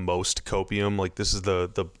now the most copium, like this is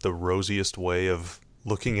the rosiest way of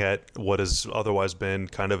looking at what has otherwise been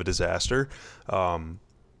kind of a disaster.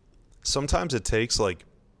 Sometimes it takes like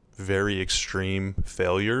very extreme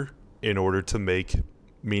failure in order to make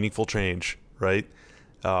meaningful change, right?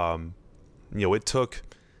 You know, it took,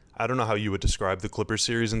 I don't know how you would describe the Clippers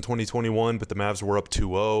series in 2021, but the Mavs were up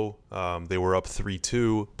 2-0. They were up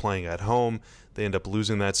 3-2 playing at home. They end up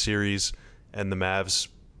losing that series, and the Mavs,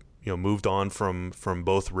 you know, moved on from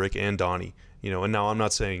both Rick and Donnie. You know, and now I'm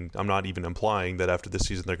not even implying that after this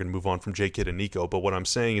season they're going to move on from J. Kidd and Nico, but what I'm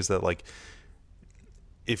saying is that, like,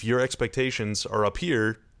 if your expectations are up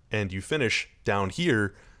here and you finish down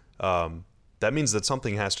here, that means that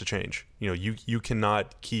something has to change. You know, you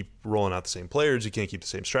cannot keep rolling out the same players. You can't keep the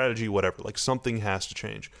same strategy, whatever. Like, something has to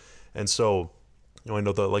change. And so, you know, I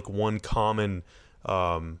know that like one common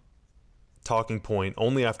talking point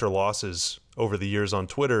only after losses over the years on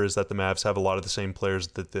Twitter is that the Mavs have a lot of the same players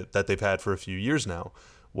that they've had for a few years now.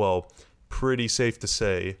 Well, pretty safe to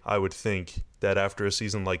say, I would think, that after a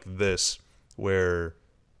season like this, where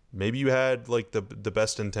maybe you had like the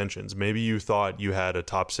best intentions, maybe you thought you had a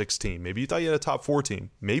top 6 team, maybe you thought you had a top 4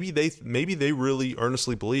 team, maybe they really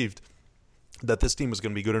earnestly believed that this team was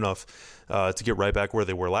going to be good enough to get right back where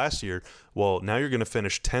they were last year. Well, now you're going to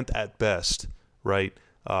finish 10th at best, right?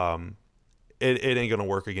 It ain't going to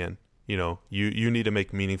work again. You know, you need to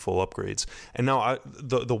make meaningful upgrades. And now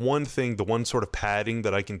the one sort of padding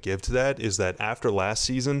that I can give to that is that after last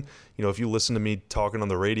season, you know, if you listen to me talking on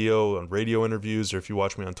the radio, on radio interviews, or if you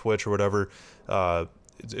watch me on Twitch or whatever,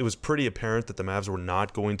 it was pretty apparent that the Mavs were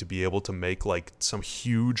not going to be able to make like some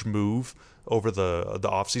huge move over the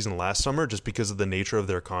offseason last summer just because of the nature of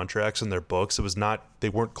their contracts and their books. They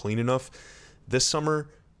weren't clean enough. This summer,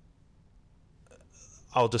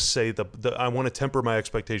 I'll just say I want to temper my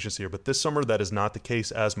expectations here, but this summer that is not the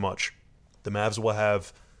case as much. The Mavs will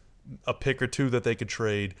have a pick or two that they could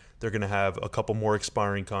trade. They're going to have a couple more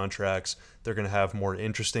expiring contracts. They're going to have more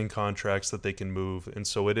interesting contracts that they can move. And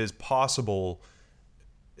so it is possible.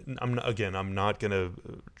 I'm not going to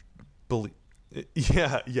believe.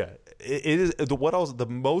 Yeah. It is the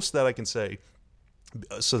most that I can say,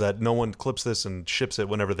 so that no one clips this and ships it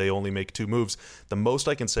whenever they only make 2 moves. The most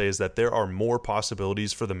I can say is that there are more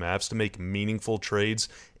possibilities for the Mavs to make meaningful trades,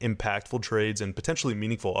 impactful trades, and potentially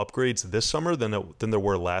meaningful upgrades this summer than there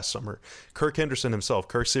were last summer. Kirk Henderson himself,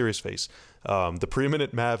 Kirk Seriousface, the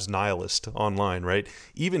preeminent Mavs nihilist online, right?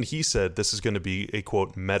 Even he said this is going to be a,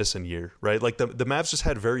 quote, medicine year, right? Like the Mavs just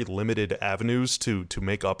had very limited avenues to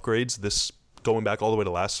make upgrades this going back all the way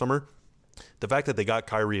to last summer. The fact that they got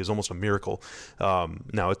Kyrie is almost a miracle.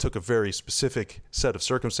 Now, it took a very specific set of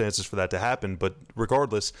circumstances for that to happen, but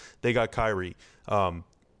regardless, they got Kyrie.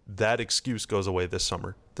 That excuse goes away this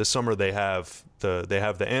summer. This summer, they have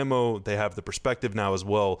the ammo, they have the perspective now as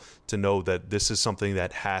well to know that this is something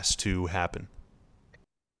that has to happen.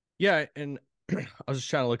 Yeah, and I was just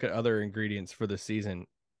trying to look at other ingredients for this season.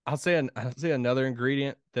 I'll say another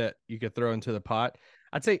ingredient that you could throw into the pot.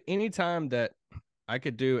 I'd say anytime that I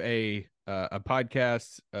could do a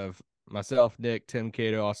podcast of myself, Nick, Tim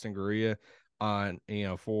Cato, Austin Guerrilla on,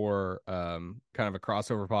 for kind of a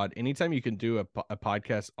crossover pod. Anytime you can do a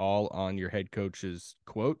podcast all on your head coach's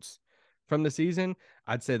quotes from the season,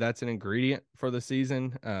 I'd say that's an ingredient for the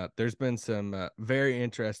season. There's been some very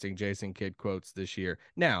interesting Jason Kidd quotes this year.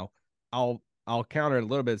 Now, I'll counter it a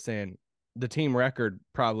little bit saying the team record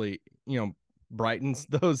probably, brightens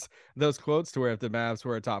those quotes to where if the Mavs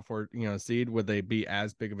were a top 4 seed, would they be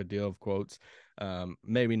as big of a deal of quotes?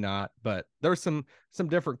 Maybe not, but there's some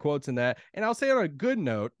different quotes in that. And I'll say on a good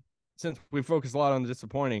note, since we focus a lot on the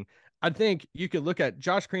disappointing, I think you could look at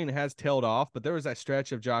Josh Green has tailed off, but there was that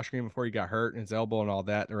stretch of Josh Green before he got hurt and his elbow and all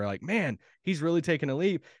that. And we're like, man, he's really taken a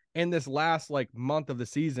leap. And this last month of the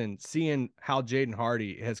season, seeing how Jaden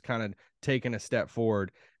Hardy has kind of taken a step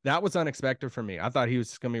forward, that was unexpected for me. I thought he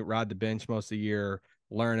was going to ride the bench most of the year,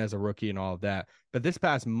 learn as a rookie and all of that. But this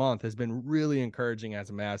past month has been really encouraging as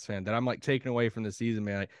a Mavs fan that I'm taken away from the season,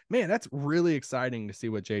 man. Man, that's really exciting to see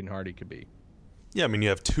what Jaden Hardy could be. Yeah, I mean, you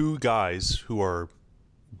have 2 guys who are,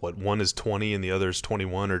 one is 20 and the other is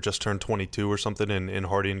 21 or just turned 22 or something in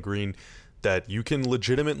Hardy and Green, that you can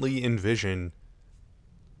legitimately envision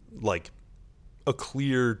a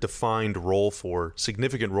clear, defined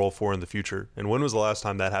significant role for in the future. And when was the last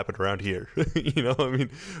time that happened around here? I mean,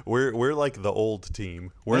 we're like the old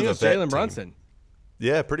team. We're the Jalen Brunson.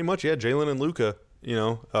 Yeah, pretty much. Yeah, Jalen and Luka.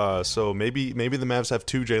 So maybe the Mavs have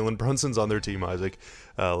 2 Jalen Brunsons on their team, Isaac.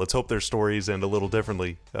 Let's hope their stories end a little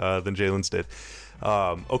differently than Jalen's did.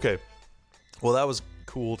 Okay. Well, that was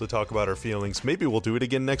cool to talk about our feelings. Maybe we'll do it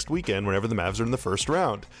again next weekend whenever the Mavs are in the first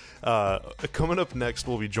round. Coming up next,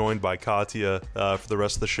 we'll be joined by Katya for the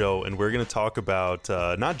rest of the show, and we're going to talk about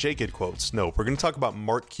not J-Kid quotes. No, we're going to talk about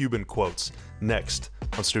Mark Cuban quotes next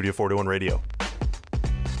on Studio 41 Radio.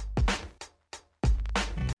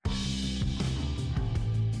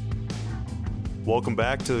 Welcome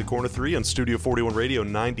back to the Corner 3 on Studio 41 Radio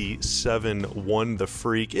 97.1 The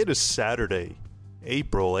Freak. It is Saturday,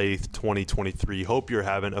 April 8th, 2023. Hope you're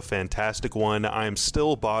having a fantastic one. I am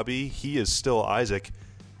still Bobby. He is still Isaac.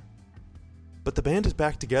 But the band is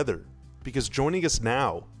back together because joining us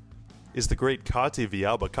now is the great Katya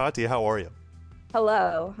Villalba. Katya, how are you?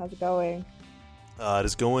 Hello. How's it going? It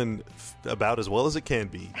is going about as well as it can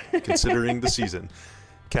be, considering the season.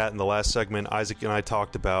 Kat, in the last segment, Isaac and I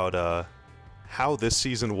talked about how this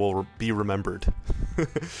season will be remembered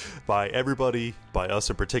by everybody, by us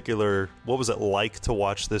in particular. What was it like to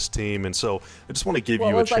watch this team? And so I just want to give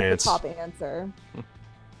you a chance. What was the top answer?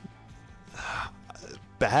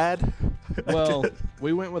 Bad? Well,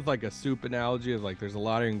 we went with like a soup analogy of like there's a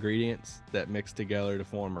lot of ingredients that mix together to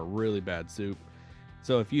form a really bad soup.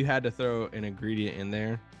 So if you had to throw an ingredient in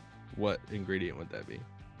there, what ingredient would that be?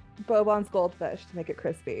 Bobon's goldfish to make it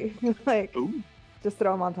crispy. Like, Ooh, just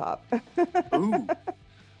throw them on top. ooh.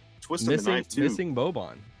 Twisting the knife too. Missing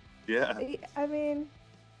Bobon. Yeah. I mean,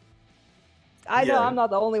 I know Yeah. I'm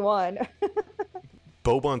not the only one.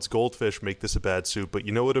 Bobon's goldfish make this a bad soup, but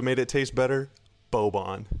you know what would have made it taste better?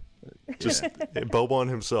 Bobon. Just Bobon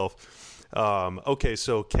himself. Okay,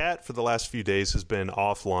 so Kat for the last few days has been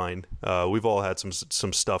offline. We've all had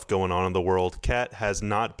some stuff going on in the world. Kat has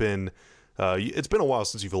not been. It's been a while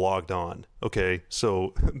since you've logged on. Okay,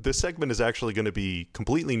 so this segment is actually going to be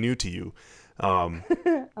completely new to you. I'm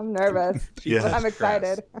nervous. Yeah. But I'm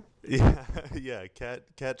excited. Yeah.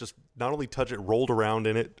 Kat just not only touched it, rolled around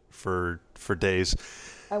in it for days.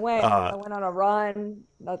 I went on a run.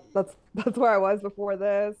 That's where I was before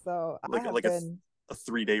this. So Like- I have like been. A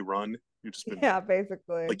 3-day run. You've just been Yeah,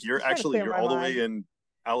 basically. like you're Trying to clear you're my all the mind. way in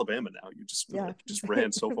Alabama now. You just Yeah. like, just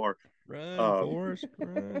ran so far. Run, Um, Forrest,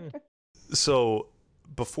 run. So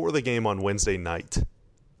before the game on Wednesday night,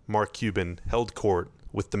 Mark Cuban held court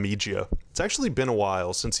with the media. It's actually been a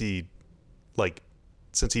while since he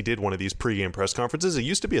did one of these pregame press conferences. It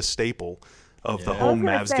used to be a staple of the Yeah. home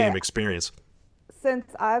I was Mavs gonna say, game experience. Since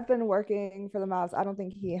I've been working for the Mavs, I don't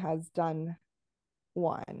think he has done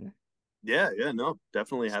one. Yeah, no,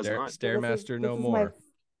 definitely has Stair- not. Stairmaster no my- more.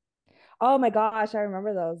 Oh my gosh, I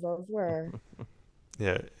remember those. Those were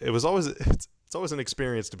Yeah, it's always an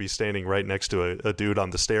experience to be standing right next to a dude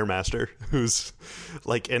on the Stairmaster who's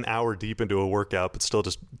like an hour deep into a workout but still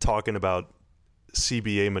just talking about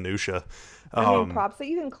CBA minutia. I mean, props that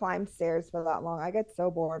you can climb stairs for that long. I get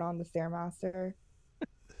so bored on the Stairmaster.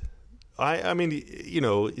 I mean, you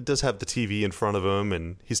know, it does have the TV in front of him,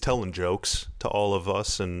 and he's telling jokes to all of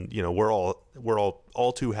us, and you know, we're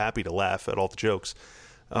all too happy to laugh at all the jokes.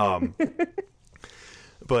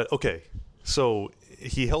 But okay, so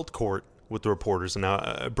he held court with the reporters, and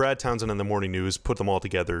now Brad Townsend in the Morning News put them all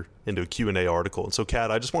together into a Q&A article. And so,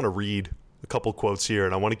 Kat, I just want to read a couple quotes here,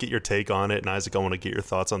 and I want to get your take on it, and Isaac, I want to get your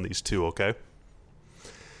thoughts on these too. Okay.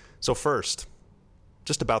 So first,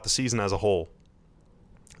 just about the season as a whole.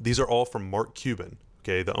 These are all from Mark Cuban,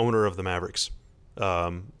 okay, the owner of the Mavericks.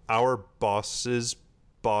 Our boss's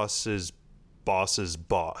boss's boss's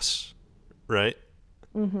boss, right?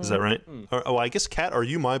 Is that right? Oh, I guess, Kat, are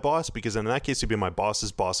you my boss? Because in that case, you'd be my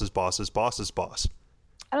boss's boss's boss's boss's boss.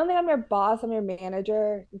 I don't think I'm your boss. I'm your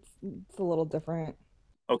manager. It's a little different.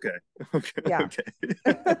 Okay. Yeah.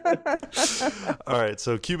 Okay. All right,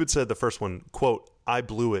 so Cuban said the first one, quote, "I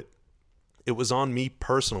blew it. It was on me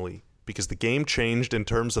personally because the game changed in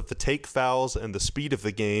terms of the take fouls and the speed of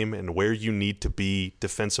the game and where you need to be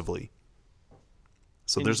defensively."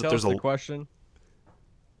 So Can you tell us there's the question?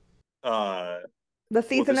 The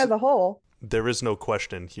season this as a whole. there is no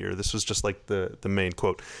question here. This was just like the main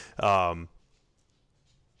quote.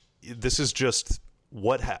 This is just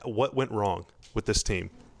what went wrong with this team.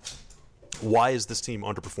 Why is this team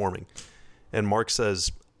underperforming? And Mark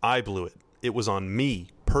says, "I blew it. It was on me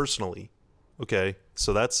personally." Okay,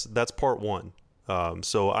 so that's part one.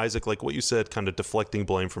 So Isaac, like what you said, kind of deflecting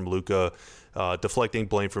blame from Luka, deflecting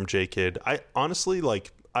blame from J-Kid. I honestly,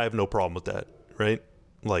 like, I have no problem with that, right?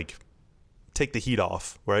 Like, take the heat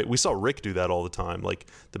off, right? We saw Rick do that all the time. Like,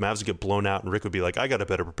 the Mavs would get blown out, and Rick would be like, "I got to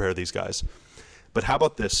better prepare these guys." But how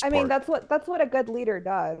about this I mean, part? that's what a good leader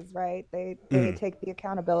does, right? They take the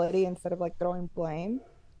accountability instead of like throwing blame.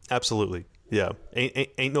 Absolutely, yeah.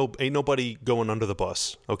 Ain't nobody going under the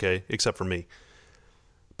bus, okay, except for me.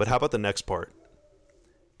 But how about the next part?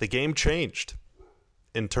 The game changed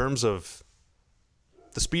in terms of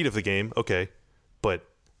the speed of the game, okay, but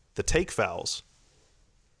the take fouls.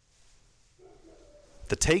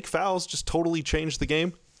 The take fouls just totally changed the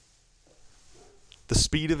game. The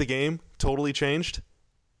speed of the game totally changed,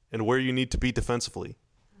 and where you need to be defensively.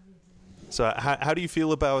 So how do you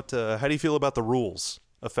feel about the rules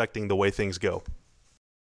affecting the way things go?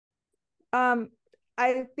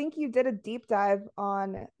 I think you did a deep dive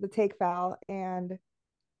on the take foul, and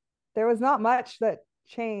there was not much that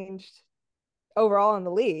changed overall in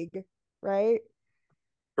the league, right?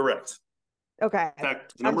 Correct. Okay. In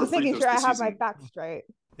fact, the I'm number just of free making throws sure I this have my season- facts straight.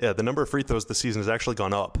 Yeah, the number of free throws this season has actually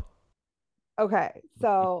gone up. Okay,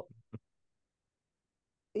 so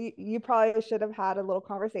you probably should have had a little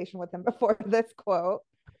conversation with him before this quote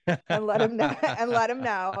and let him know,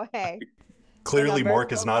 hey. Clearly, numbers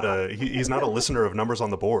Mark is will not not- he's not a listener of numbers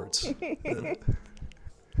on the boards.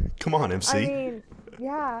 Come on, MC. I mean,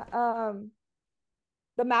 yeah.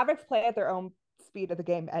 The Mavericks play at their own speed of the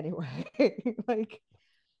game anyway. Like,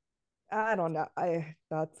 I don't know.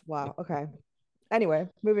 That's wow. Okay. Anyway,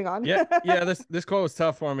 moving on. Yeah. This quote was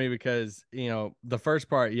tough for me because, the first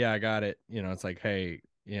part, I got it. It's like, hey,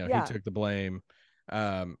 Yeah. he took the blame.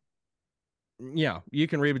 You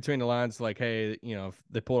can read between the lines like, hey, if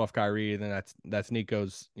they pulled off Kyrie, then that's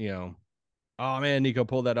Nico's, oh man, Nico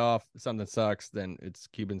pulled that off. Something sucks, then it's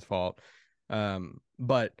Cuban's fault.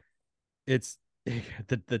 But it's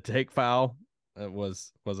the take foul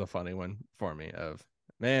was a funny one for me. Of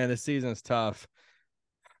man, this season is tough.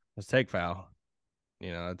 Let's take foul.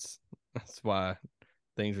 That's why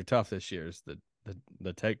things are tough this year. Is the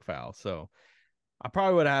take foul. So I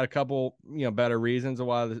probably would have had a couple better reasons of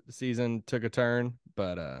why the season took a turn,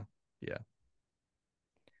 but yeah.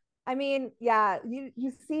 I mean, yeah, you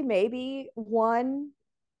see maybe 1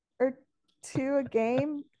 or 2 a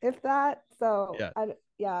game, if that. So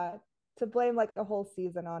yeah, to blame like the whole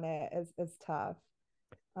season on it is tough.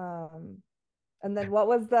 And then what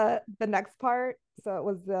was the next part? So it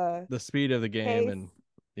was the speed of the game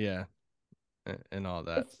pace. and all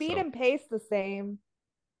that. The speed and pace the same.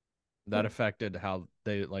 That affected how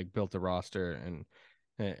they like built the roster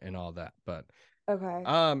and all that. But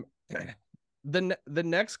okay. The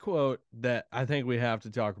next quote that I think we have to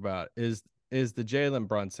talk about is the Jalen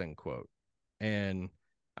Brunson quote. And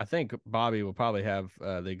I think Bobby will probably have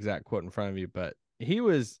the exact quote in front of you, but he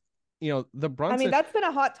was, the Brunson. I mean, that's been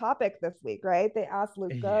a hot topic this week, right? They asked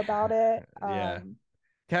Luka about it. Yeah.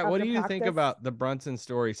 Kat, what do you think practice. about the Brunson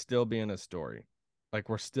story still being a story? Like,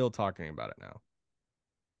 we're still talking about it now.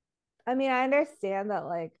 I mean, I understand that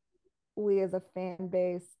like we as a fan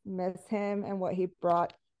base miss him and what he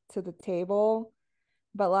brought to the table,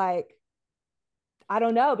 but like I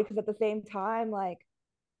don't know, because at the same time, like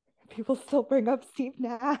people still bring up Steve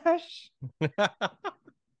Nash.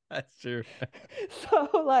 That's true. So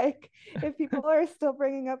like if people are still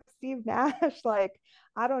bringing up Steve Nash, like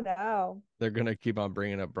I don't know, they're gonna keep on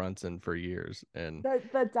bringing up Brunson for years. And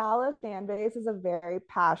the Dallas fan base is a very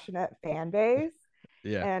passionate fan base.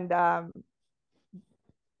 Yeah. And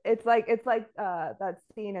it's like that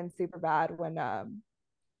scene in Superbad when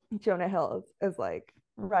Jonah Hill is like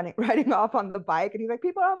riding off on the bike and he's like,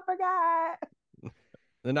 people don't forget.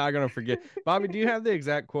 They're not gonna forget. Bobby, do you have the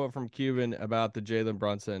exact quote from Cuban about the Jalen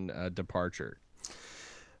Brunson departure?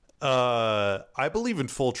 I believe in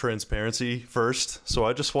full transparency first, so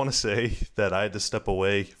I just want to say that I had to step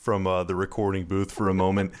away from the recording booth for a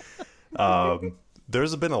moment.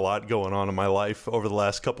 There's been a lot going on in my life over the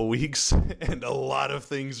last couple weeks, and a lot of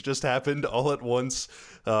things just happened all at once,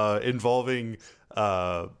 involving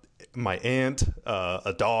my aunt,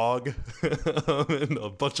 a dog, and a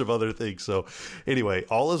bunch of other things. So anyway,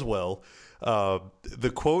 all is well.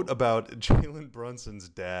 The quote about Jalen Brunson's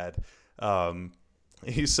dad,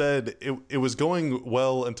 he said it was going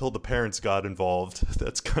well until the parents got involved.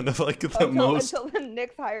 That's kind of like until the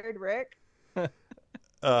Knicks hired Rick.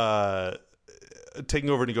 Taking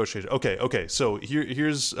over negotiation. Okay. So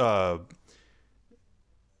here's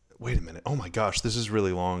wait a minute. Oh my gosh, this is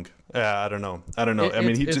really long. I don't know. I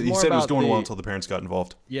mean, he said it was going well until the parents got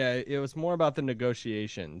involved. Yeah, it was more about the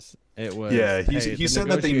negotiations. It was. Yeah, he said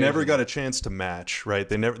that they never got a chance to match. Right?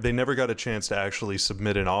 They never got a chance to actually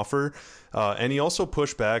submit an offer. And he also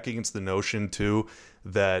pushed back against the notion too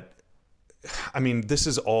that, I mean, this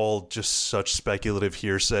is all just such speculative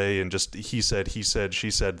hearsay and just he said, she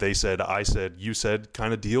said, they said, I said, you said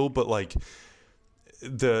kind of deal. But like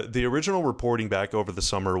the original reporting back over the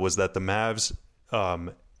summer was that the Mavs,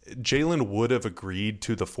 Jalen would have agreed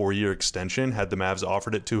to the 4-year extension had the Mavs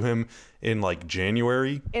offered it to him in like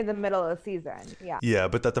January. In the middle of the season, yeah. Yeah,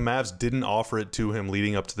 but that the Mavs didn't offer it to him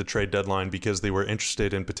leading up to the trade deadline because they were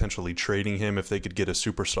interested in potentially trading him if they could get a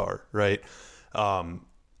superstar, right?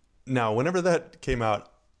 Now, whenever that came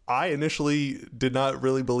out, I initially did not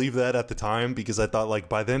really believe that at the time because I thought like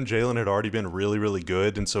by then Jalen had already been really, really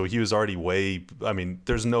good. And so he was already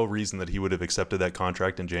there's no reason that he would have accepted that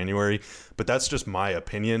contract in January. But that's just my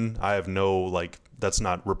opinion. I have that's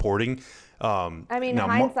not reporting. In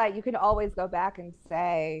hindsight, you can always go back and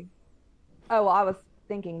say, oh, well, I was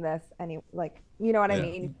thinking this. You know what I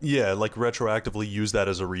mean? Yeah, like retroactively use that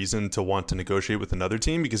as a reason to want to negotiate with another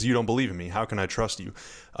team because you don't believe in me. How can I trust you?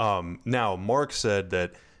 Now, Mark said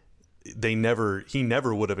that he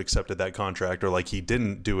never would have accepted that contract, or like he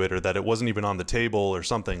didn't do it, or that it wasn't even on the table or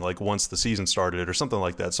something, like once the season started or something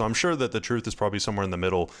like that. So I'm sure that the truth is probably somewhere in the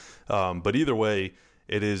middle. But either way,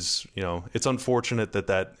 it is, it's unfortunate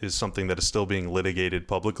that is something that is still being litigated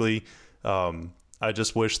publicly. I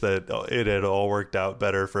just wish that it had all worked out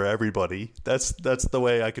better for everybody. That's the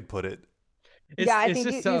way I could put it. I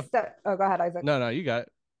think you oh, go ahead, Isaac. No, you got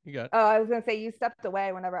it. You got it. Oh, I was gonna say you stepped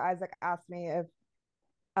away whenever Isaac asked me if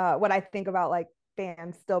what I think about like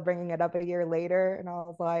fans still bringing it up a year later, and I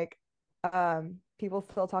was like, people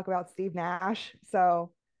still talk about Steve Nash.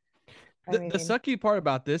 So The sucky part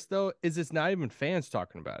about this though is it's not even fans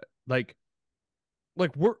talking about it. Like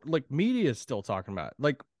we're like media is still talking about it.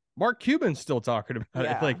 Like Mark Cuban's still talking about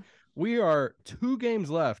it. Like we are 2 games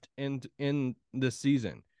left in this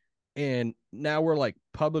season, and now we're like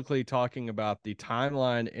publicly talking about the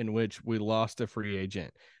timeline in which we lost a free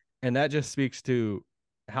agent, and that just speaks to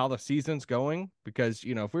how the season's going. Because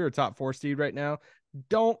if we were top 4 seed right now,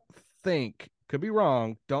 don't think, could be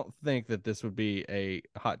wrong, don't think that this would be a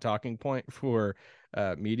hot talking point for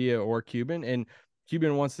media or Cuban. And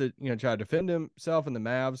Cuban wants to try to defend himself and the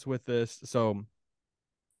Mavs with this. So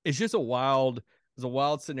it's just a wild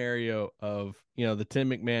scenario of the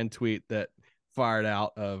Tim McMahon tweet that fired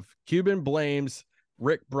out of Cuban blames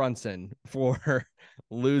Rick Brunson for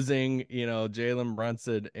losing Jalen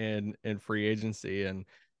Brunson in free agency. And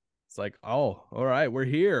it's like, oh, all right, we're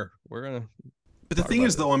here, we're gonna. But the thing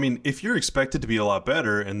is, though, I mean, if you're expected to be a lot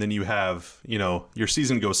better and then you have, your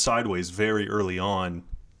season goes sideways very early on,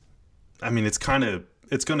 I mean, it's going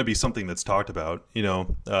to be something that's talked about,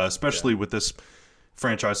 especially with this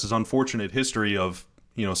franchise's unfortunate history of,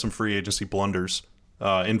 some free agency blunders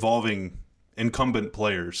involving incumbent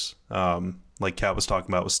players, like Kat was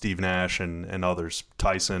talking about with Steve Nash and others,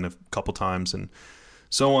 Tyson a couple times, and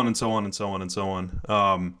so on and so on and so on and so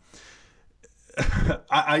on.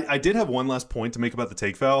 I did have one last point to make about the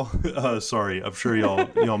take foul. Sorry, I'm sure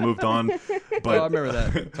y'all moved on. But I remember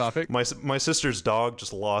that topic. My sister's dog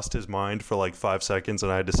just lost his mind for like 5 seconds,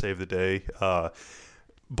 and I had to save the day.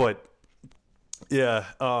 But yeah,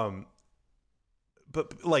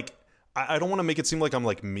 but like I don't want to make it seem like I'm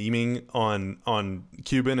like memeing on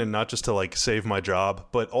Cuban and not just to like save my job,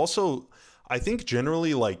 but also I think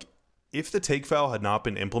generally like if the take foul had not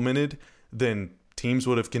been implemented, then teams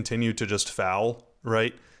would have continued to just foul,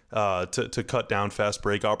 right? To cut down fast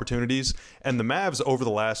break opportunities. And the Mavs over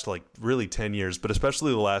the last like really 10 years, but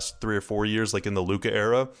especially the last 3 or 4 years, like in the Luka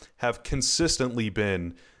era, have consistently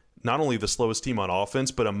been not only the slowest team on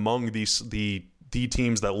offense, but among the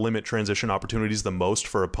teams that limit transition opportunities the most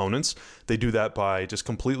for opponents. They do that by just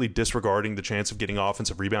completely disregarding the chance of getting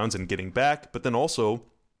offensive rebounds and getting back, but then also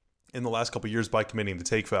in the last couple of years by committing the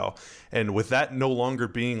take foul. And with that no longer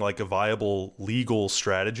being like a viable legal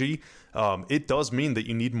strategy, it does mean that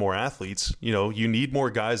you need more athletes. You need more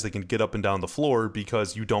guys that can get up and down the floor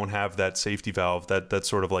because you don't have that safety valve, that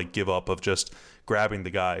sort of like give up of just grabbing the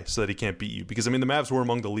guy so that he can't beat you. Because I mean, the Mavs were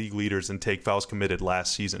among the league leaders in take fouls committed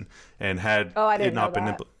last season, and had it not been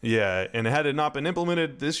had it not been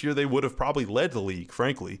implemented this year, they would have probably led the league,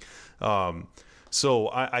 frankly. So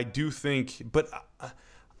I do think, but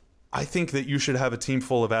I think that you should have a team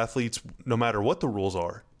full of athletes no matter what the rules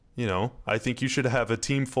are. I think you should have a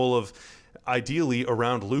team full of, ideally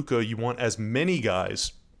around Luka, you want as many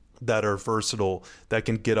guys that are versatile, that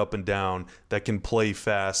can get up and down, that can play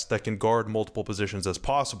fast, that can guard multiple positions as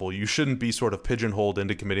possible. You shouldn't be sort of pigeonholed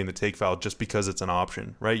into committing the take foul just because it's an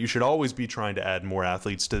option, right? You should always be trying to add more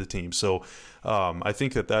athletes to the team. So I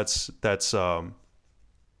think that's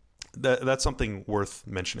something worth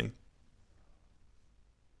mentioning.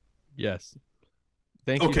 Yes.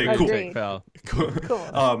 Thank you. Okay, cool.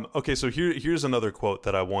 Cool. Okay, so here's another quote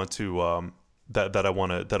that I want to that I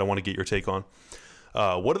want to get your take on.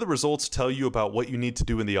 What do the results tell you about what you need to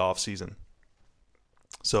do in the off season?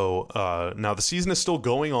 So now the season is still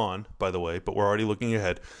going on, by the way, but we're already looking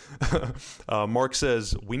ahead. Mark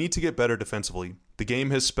says, we need to get better defensively. The game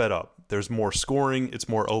has sped up. There's more scoring. It's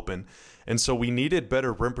more open. And so we needed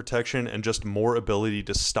better rim protection and just more ability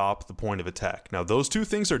to stop the point of attack. Now, those two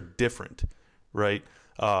things are different, right?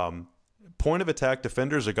 Point of attack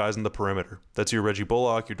defenders are guys on the perimeter. That's your Reggie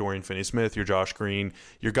Bullock, your Dorian Finney-Smith, your Josh Green,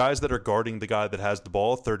 your guys that are guarding the guy that has the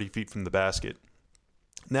ball 30 feet from the basket.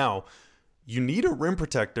 Now, you need a rim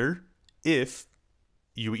protector if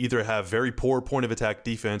you either have very poor point of attack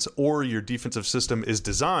defense or your defensive system is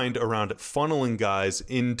designed around funneling guys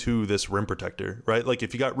into this rim protector, right? Like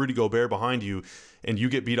if you got Rudy Gobert behind you and you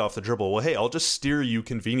get beat off the dribble, well, hey, I'll just steer you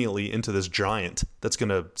conveniently into this giant that's going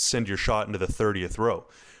to send your shot into the 30th row,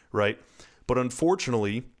 right? But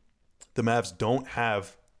unfortunately, the Mavs don't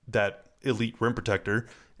have that elite rim protector.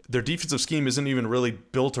 Their defensive scheme isn't even really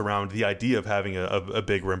built around the idea of having a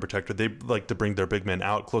big rim protector. They like to bring their big men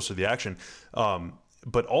out closer to the action.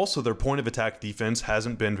 But also their point of attack defense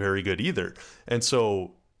hasn't been very good either. And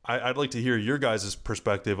so I'd like to hear your guys'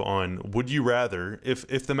 perspective on, would you rather, if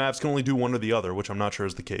the Mavs can only do one or the other, which I'm not sure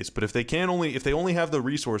is the case, but if they only have the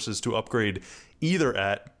resources to upgrade either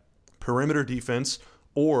at perimeter defense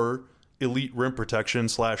or elite rim protection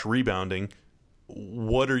 / rebounding.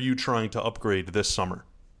 What are you trying to upgrade this summer?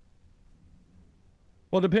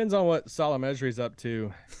 Well, it depends on what Salah Mejri's up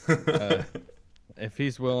to. If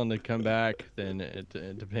he's willing to come back, then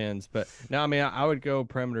it depends. But no, I mean, I would go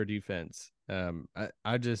perimeter defense. I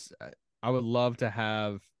would love to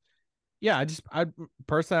have. Yeah, I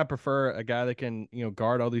personally, I prefer a guy that can,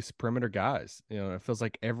 guard all these perimeter guys. It feels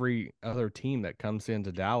like every other team that comes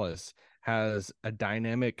into Dallas has a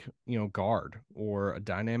dynamic, guard or a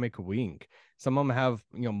dynamic wing. Some of them have,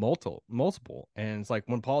 multiple. And it's like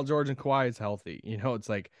when Paul George and Kawhi is healthy, it's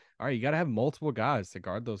like, all right, you got to have multiple guys to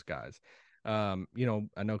guard those guys. I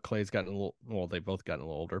know Clay's gotten a little, well, they've both gotten a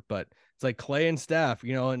little older, but it's like Clay and Steph,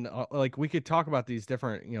 and like we could talk about these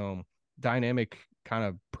different, dynamic kind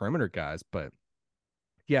of perimeter guys. But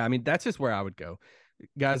yeah, I mean, that's just where I would go.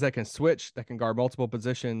 Guys that can switch, that can guard multiple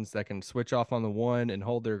positions, that can switch off on the one and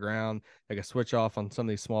hold their ground, that can switch off on some of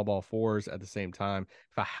these small ball fours at the same time.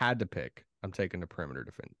 If I had to pick, I'm taking the perimeter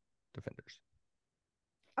defenders.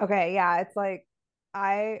 Okay, yeah, it's like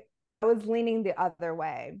I was leaning the other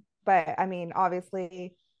way, but I mean,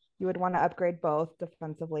 obviously you would want to upgrade both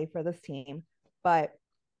defensively for this team, but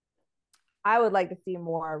I would like to see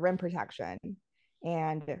more rim protection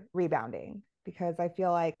and rebounding, because I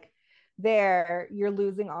feel like there you're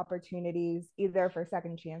losing opportunities either for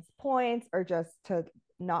second chance points or just to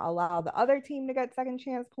not allow the other team to get second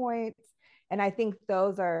chance points. And I think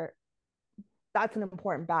that's an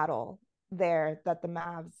important battle there that the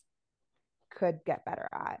Mavs could get better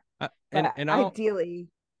at. And ideally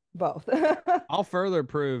both. I'll further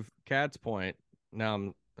prove Kat's point.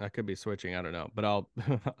 Now I could be switching, I don't know, but I'll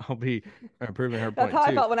be proving her point. That's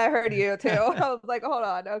how I felt when I heard you too. I was like, hold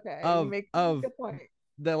on, okay, you make a good point.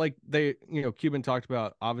 That, like, they, Cuban talked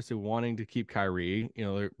about obviously wanting to keep Kyrie,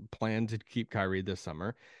 their plan to keep Kyrie this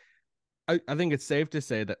summer. I think it's safe to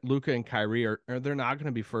say that Luka and Kyrie they're not going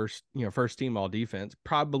to be first team all defense,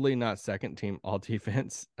 probably not second team all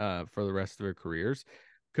defense for the rest of their careers.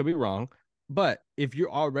 Could be wrong. But if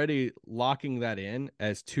you're already locking that in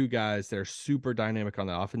as two guys that are super dynamic on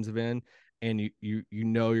the offensive end, and you're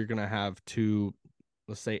going to have two,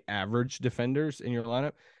 let's say, average defenders in your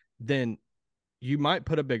lineup, then you might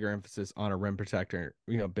put a bigger emphasis on a rim protector,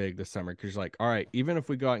 big this summer, because you're like, all right, even if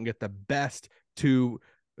we go out and get the best two,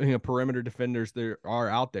 perimeter defenders there are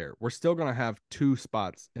out there, we're still going to have two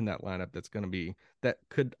spots in that lineup that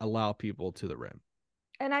could allow people to the rim.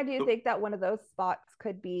 And I do think that one of those spots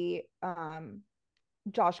could be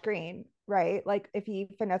Josh Green, right? Like if he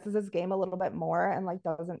finesses his game a little bit more and like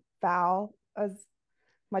doesn't foul as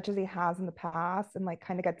much as he has in the past and like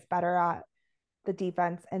kind of gets better at the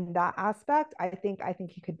defense in that aspect, I think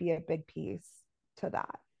he could be a big piece to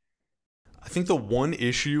that. I think the one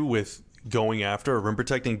issue with going after a rim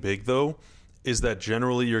protecting big though is that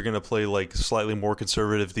generally you're going to play like slightly more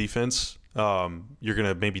conservative defense. You're going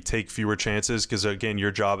to maybe take fewer chances because, again,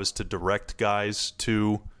 your job is to direct guys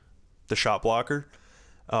to the shot blocker.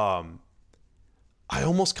 I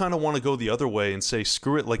almost kind of want to go the other way and say,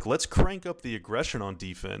 screw it. Like, let's crank up the aggression on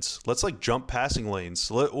defense. Let's like jump passing lanes.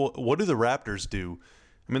 What do the Raptors do?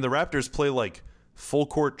 I mean, the Raptors play like full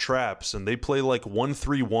court traps and they play like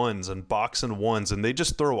 1-3-1s and box and ones, and they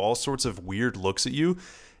just throw all sorts of weird looks at you.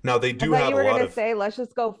 Now they do have a lot of. You were gonna say, let's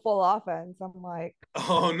just go full offense. I'm like,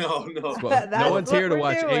 oh no. Well, no one's here to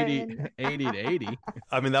watch 80 to 80.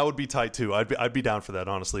 I mean, that would be tight too. I'd be down for that,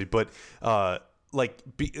 honestly. But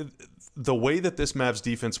the way that this Mavs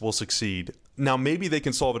defense will succeed. Now, maybe they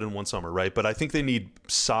can solve it in one summer, right? But I think they need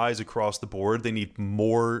size across the board. They need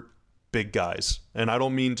more big guys, and I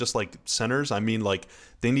don't mean just like centers. I mean like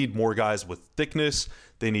they need more guys with thickness.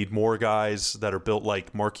 They need more guys that are built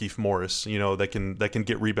like Markieff Morris, that can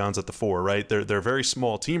get rebounds at the four, right? They're a very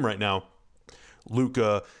small team right now.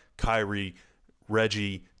 Luka, Kyrie,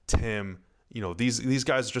 Reggie, Tim, these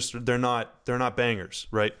guys just they're not bangers,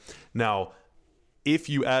 right? Now, if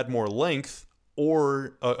you add more length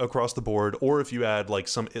or across the board, or if you add like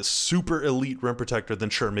some super elite rim protector,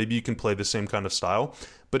 then sure, maybe you can play the same kind of style.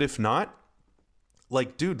 But if not,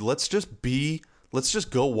 like, dude, let's just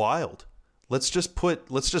go wild. Let's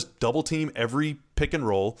just double team every pick and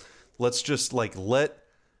roll. Let's just like let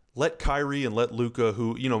Kyrie and let Luka,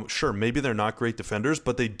 who, sure, maybe they're not great defenders,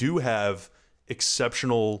 but they do have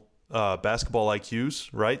exceptional basketball IQs,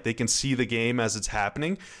 right? They can see the game as it's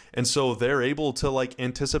happening. And so they're able to like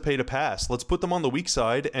anticipate a pass. Let's put them on the weak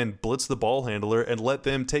side and blitz the ball handler and let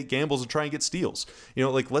them take gambles and try and get steals.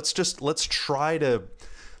 Let's try to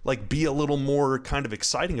like be a little more kind of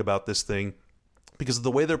exciting about this thing. because of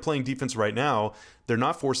the way they're playing defense right now, they're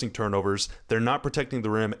not forcing turnovers, they're not protecting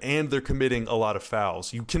the rim, and they're committing a lot of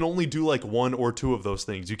fouls. You can only do like one or two of those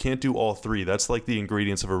things. You can't do all three. That's like the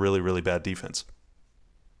ingredients of a really, really bad defense.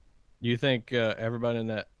 You think everybody in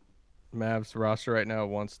that Mavs roster right now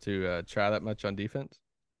wants to try that much on defense?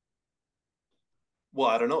 Well,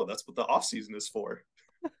 I don't know. That's what the offseason is for.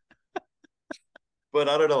 But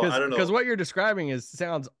I don't know. Because what you're describing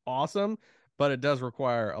sounds awesome, but it does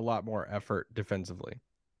require a lot more effort defensively.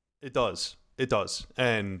 It does.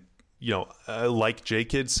 And, like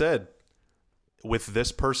J-Kid said, with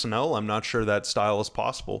this personnel, I'm not sure that style is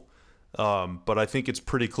possible. But I think it's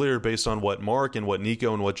pretty clear based on what Mark and what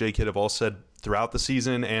Nico and what J-Kid have all said throughout the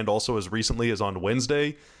season and also as recently as on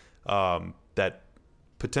Wednesday, that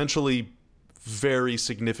potentially very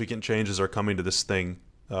significant changes are coming to this thing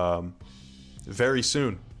very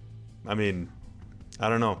soon. I mean, I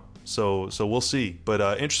don't know. So we'll see. But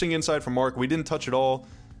interesting insight from Mark. We didn't touch it all,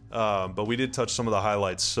 but we did touch some of the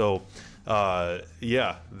highlights. So,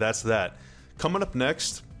 yeah, that's that. Coming up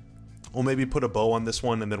next, we'll maybe put a bow on this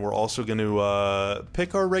one, and then we're also going to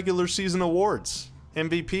pick our regular season awards.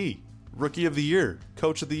 MVP, Rookie of the Year,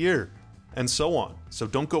 Coach of the Year, and so on. So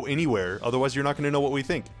don't go anywhere. Otherwise, you're not going to know what we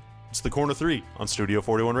think. It's the Corner 3 on Studio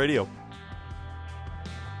 41 Radio.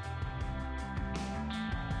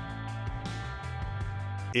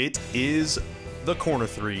 It is the Corner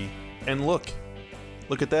 3, and look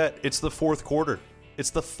at that. It's the fourth quarter. It's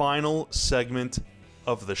the final segment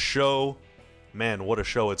of the show. Man, what a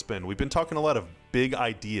show it's been. We've been talking a lot of big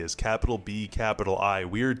ideas, capital B, capital I.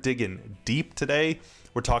 We're digging deep today.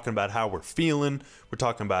 We're talking about how we're feeling. We're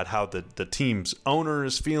talking about how the team's owner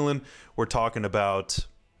is feeling. We're talking about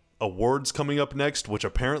awards coming up next, which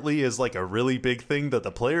apparently is like a really big thing that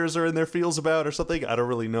the players are in their feels about or something. I don't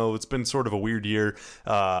really know. It's been sort of a weird year.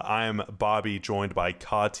 I am Bobby, joined by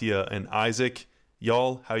Katya and Isaac.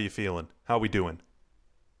 Y'all, how you feeling? How we doing?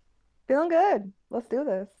 Feeling good. Let's do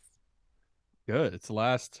this. Good. It's the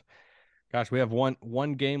last. Gosh, we have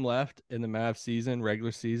one game left in the Mavs season,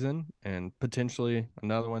 regular season, and potentially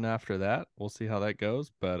another one after that. We'll see how that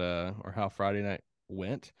goes, but or how Friday night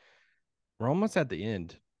went. We're almost at the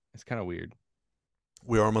end. It's kind of weird.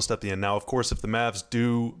 We are almost at the end. Now, of course, if the Mavs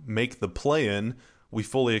do make the play-in, we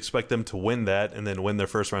fully expect them to win that and then win their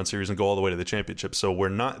first round series and go all the way to the championship. So we're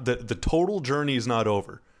not the total journey is not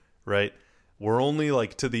over, right? We're only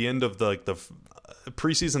like to the end of the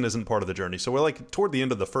preseason isn't part of the journey. So we're like toward the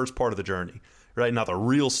end of the first part of the journey, right? Now the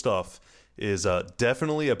real stuff is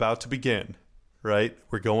definitely about to begin, right?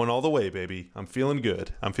 We're going all the way, baby. I'm feeling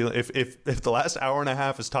good. I'm feeling if the last hour and a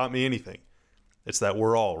half has taught me anything, it's that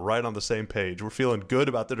we're all right on the same page. We're feeling good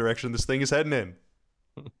about the direction this thing is heading in.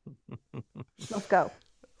 Let's go.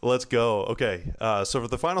 Let's go. Okay. So for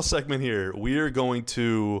the final segment here, we are going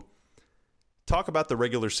to talk about the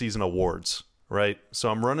regular season awards, right? So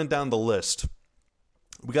I'm running down the list.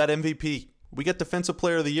 We got MVP. We got Defensive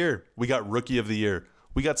Player of the Year. We got Rookie of the Year.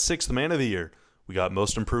 We got Sixth Man of the Year. We got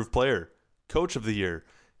Most Improved Player, Coach of the Year,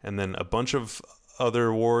 and then a bunch of other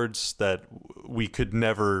awards that we could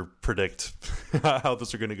never predict how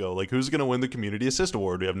those are going to go. Like, who's going to win the Community Assist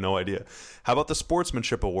Award? We have no idea. How about the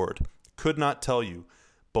Sportsmanship Award? Could not tell you.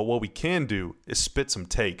 But what we can do is spit some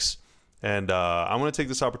takes. And I want to take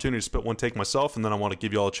this opportunity to spit one take myself, and then I want to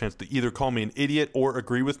give you all a chance to either call me an idiot or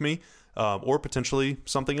agree with me, or potentially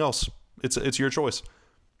something else. It's your choice.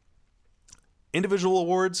 Individual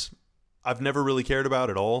awards, I've never really cared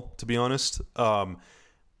about at all, to be honest.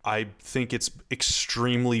 I think it's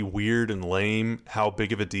extremely weird and lame how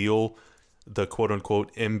big of a deal the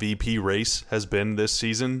quote-unquote MVP race has been this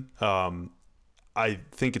season. I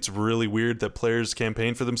think it's really weird that players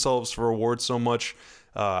campaign for themselves for awards so much.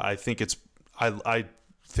 I think I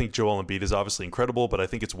think Joel Embiid is obviously incredible, but I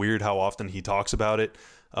think it's weird how often he talks about it.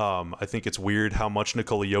 I think it's weird how much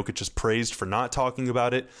Nikola Jokic is praised for not talking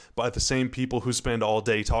about it by the same people who spend all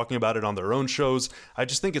day talking about it on their own shows. I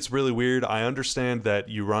just think it's really weird. I understand that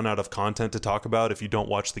you run out of content to talk about if you don't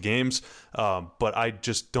watch the games, but I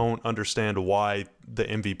just don't understand why the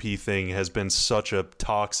MVP thing has been such a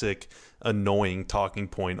toxic, annoying talking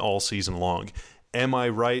point all season long. Am I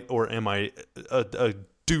right, or am I a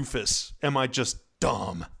doofus? Am I just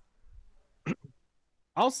dumb?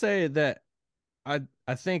 I'll say that I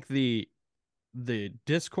think the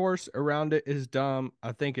discourse around it is dumb.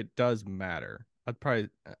 I think it does matter.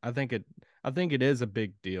 I think it is a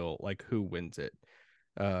big deal, like who wins it.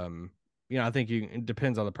 I think it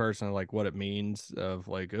depends on the person, like what it means of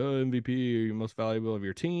like, oh, MVP, are you most valuable of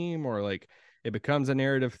your team, or like it becomes a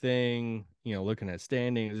narrative thing, looking at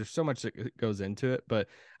standings. There's so much that goes into it, but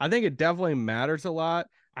I think it definitely matters a lot.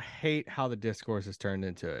 I hate how the discourse has turned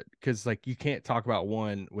into it, because like you can't talk about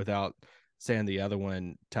one without saying the other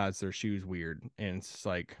one ties their shoes weird, and it's just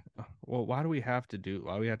like, well, why do we have to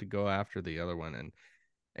go after the other one?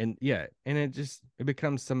 And yeah, and it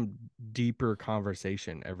becomes some deeper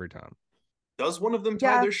conversation every time. Does one of them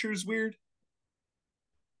tie Yeah. their shoes weird?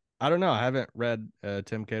 I don't know. I haven't read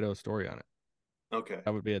Tim Cato's story on it. Okay.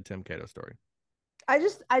 That would be a Tim Cato story. I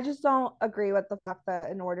just don't agree with the fact that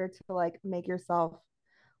in order to like make yourself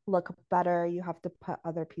look better, you have to put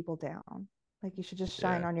other people down. Like you should just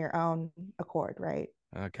shine Yeah. on your own accord, right?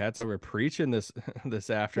 Cats, we're preaching this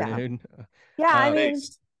afternoon. Yeah, I Uh, mean,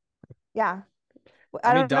 Based. yeah.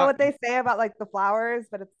 I I mean, don't know what they say about like the flowers,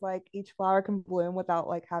 but it's like each flower can bloom without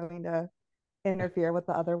like having to interfere with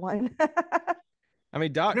the other one. I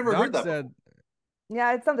mean, Doc, never heard Doc that said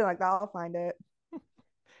Yeah, it's something like that. I'll find it.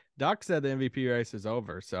 Doc said the MVP race is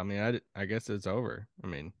over. So I mean, I guess it's over. I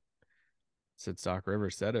mean, since Doc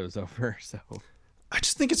Rivers said it was over, so I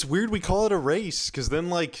just think it's weird we call it a race, because then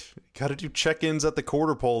like got to do check-ins at the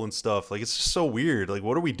quarter pole and stuff. Like it's just so weird. Like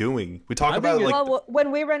what are we doing? We talk I about think like Well,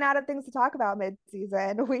 when we run out of things to talk about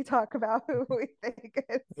mid-season, we talk about who we think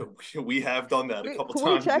is. We have done that a We, couple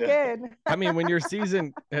we times. check yeah. in. I mean, when your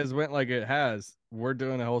season has went like it has, we're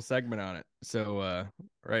doing a whole segment on it. So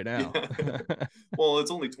right now. Well,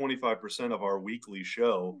 it's only 25% of our weekly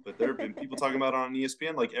show, but there have been people talking about it on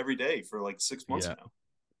ESPN like every day for like 6 months Yeah. now.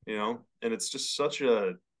 You know, and it's just such a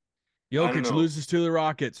I don't Jokic know. loses to the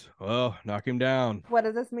Rockets. Oh, knock him down. What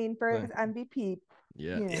does this mean for his MVP?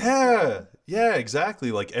 Yeah. You know? yeah,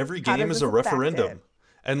 exactly. Like every How game does is a this affect referendum. it?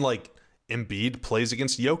 And like Embiid plays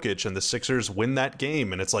against Jokic and the Sixers win that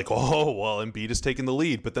game, and it's like, oh well, Embiid is taking the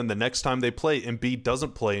lead. But then the next time they play, Embiid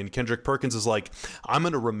doesn't play, and Kendrick Perkins is like, I'm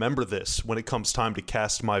gonna remember this when it comes time to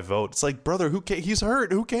cast my vote. It's like, brother, he's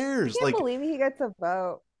hurt. Who cares? I can't Like believe he gets a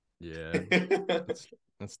vote. Yeah.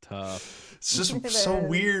 That's tough. it's just It so is.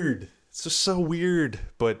 weird. It's just so weird.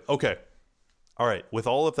 But okay. All right, with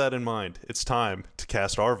all of that in mind, it's time to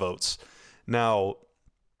cast our votes. Now,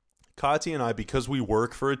 Kati and I, because we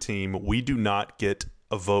work for a team, we do not get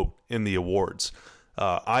a vote in the awards.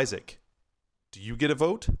 Isaac, do you get a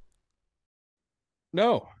vote?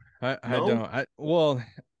 No, I No? don't. Well,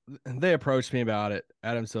 they approached me about it.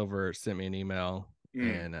 Adam Silver sent me an email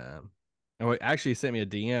Mm. and actually sent me a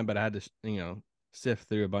DM, but I had to, sift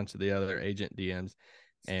through a bunch of the other agent DMs,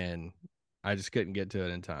 and I just couldn't get to it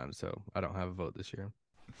in time. So I don't have a vote this year.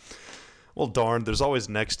 Well, darn, there's always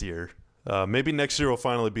next year. Maybe next year will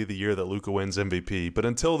finally be the year that Luka wins MVP. But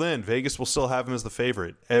until then, Vegas will still have him as the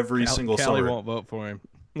favorite every single Callie summer. won't vote for him.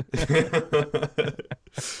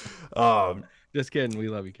 Just kidding. We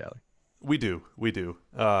love you, Callie. We do.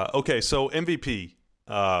 Okay, so MVP.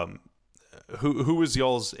 Who is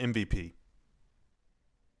y'all's MVP?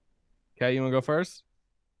 Callie, you want to go first?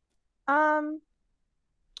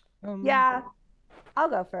 Yeah, I'll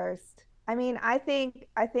go first. I mean, I think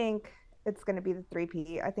it's gonna be the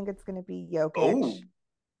 3P. I think it's gonna be Jokic. Oh.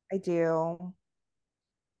 I do.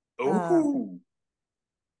 Oh.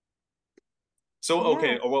 So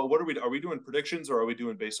okay, Yeah. well, what are we doing predictions, or are we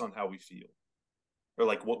doing based on how we feel, or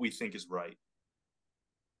like what we think is right?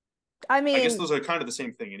 I mean, I guess those are kind of the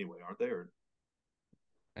same thing anyway, aren't they? Or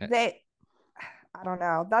I don't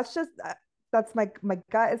know. That's my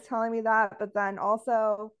gut is telling me that, but then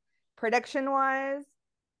also prediction wise,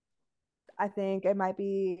 I think it might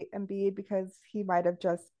be Embiid because he might have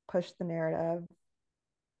just pushed the narrative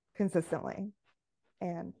consistently,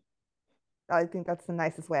 and I think that's the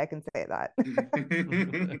nicest way I can say that.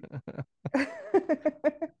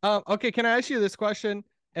 Okay, can I ask you this question?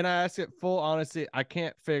 And I ask it full honesty. I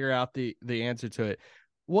can't figure out the answer to it.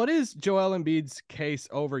 What is Joel Embiid's case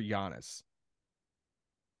over Giannis?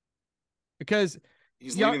 Because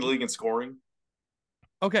he's leading the league in scoring.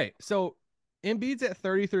 okay, so Embiid's at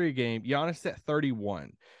 33 a game, Giannis at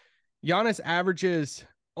 31. Giannis averages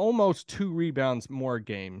almost 2 rebounds more a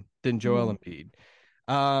game than Joel Embiid.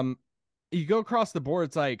 You go across the board,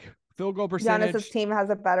 it's like field goal percentage. Giannis's team has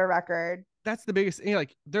a better record. That's the biggest,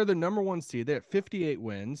 like they're the number 1 seed. They're at 58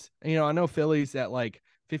 wins. I know Philly's at like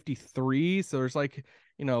 53, so there's like,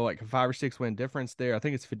 like a 5 or 6 win difference there. I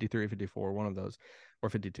think it's 53, 54, one of those, or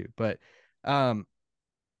 52. But I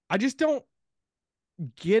just don't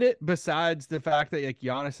get it, besides the fact that like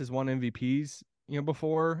Giannis has won MVPs,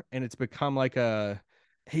 before, and it's become like a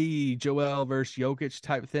hey, Joel versus Jokic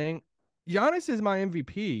type thing. Giannis is my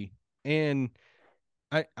MVP, and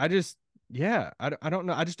I don't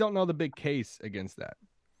know. I just don't know the big case against that.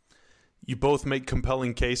 You both make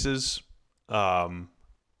compelling cases. I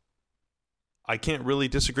can't really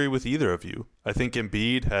disagree with either of you. I think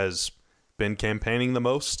Embiid has been campaigning the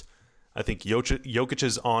most. I think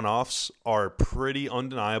Jokic's on-offs are pretty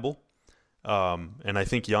undeniable. And I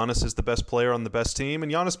think Giannis is the best player on the best team,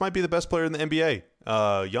 and Giannis might be the best player in the NBA.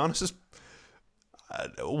 Giannis is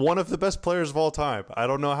one of the best players of all time. I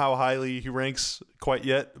don't know how highly he ranks quite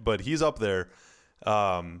yet, but he's up there.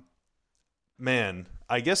 Man,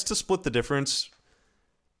 I guess to split the difference,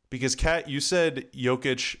 because Kat, you said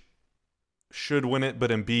Jokic should win it,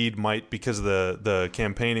 but Embiid might because of the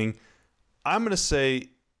campaigning. I'm going to say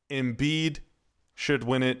Embiid should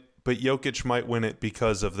win it, but Jokic might win it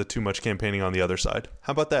because of the too much campaigning on the other side.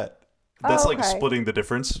 How about that? That's like splitting the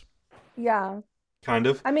difference. Yeah. Kind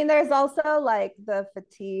of. I mean, there's also like the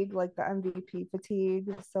fatigue, like the MVP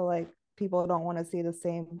fatigue. So like people don't want to see the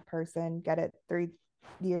same person get it 3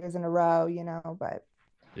 years in a row, but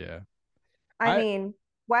yeah. I mean,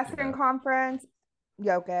 Western Conference,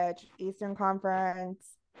 Jokic, Eastern Conference,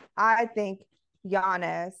 I think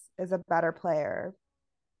Giannis is a better player.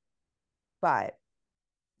 But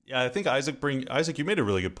yeah, I think Isaac, you made a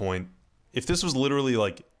really good point. If this was literally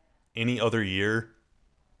like any other year,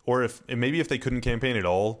 or if they couldn't campaign at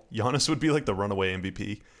all, Giannis would be like the runaway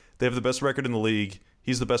MVP. They have the best record in the league.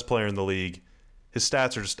 He's the best player in the league. His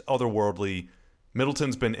stats are just otherworldly.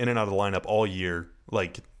 Middleton's been in and out of the lineup all year.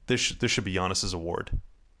 Like this should be Giannis's award.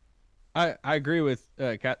 I agree with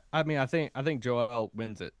Kat. I mean, I think Joel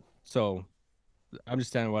wins it. So I'm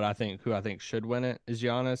just telling you who I think should win it is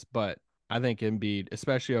Giannis, but I think Embiid,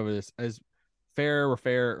 especially over this, as fair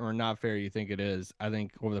or not fair you think it is, I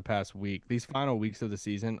think over the past week, these final weeks of the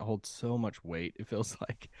season hold so much weight, it feels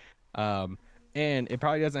like. And it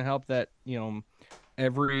probably doesn't help that,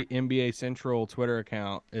 every NBA Central Twitter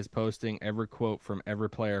account is posting every quote from every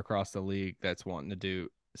player across the league that's wanting to do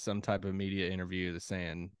some type of media interview that's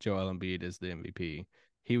saying Joel Embiid is the MVP.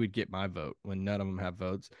 He would get my vote when none of them have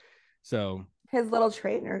votes. So his little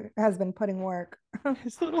trainer has been putting work.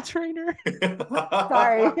 His little trainer.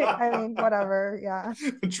 Sorry. I mean, whatever. Yeah.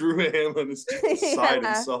 Drew Hanlon is beside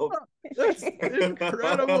himself. That's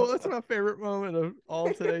incredible. That's my favorite moment of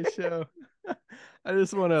all today's show. I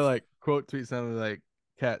just want to quote tweet something like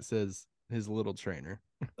Kat says his little trainer.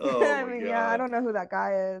 Oh I mean, yeah, I don't know who that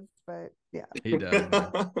guy is, but yeah. He does.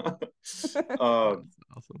 Awesome.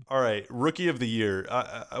 All right, rookie of the year.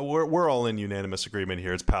 We're all in unanimous agreement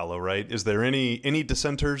here. It's Paolo, right? Is there any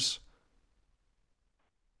dissenters?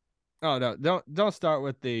 Oh no! Don't start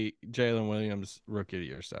with the Jalen Williams rookie of the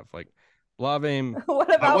year stuff. Love him.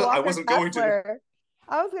 What about Walker I wasn't Kessler? going to.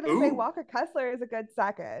 I was going to say Walker Kessler is a good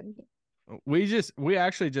second. We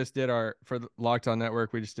actually just did for the Locked On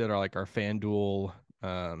Network. We just did our FanDuel.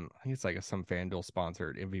 I think it's some FanDuel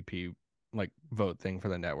sponsored MVP vote thing for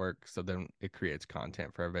the network. So then it creates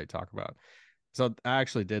content for everybody to talk about. So I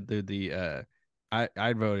actually did do the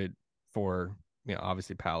I voted for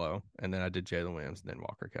obviously Paolo, and then I did Jalen Williams and then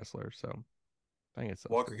Walker Kessler. So I think it's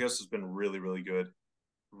Walker Kessler's been really, really good.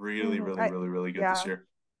 Really good this year.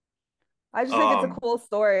 I just think it's a cool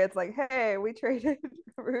story. It's like, hey, we traded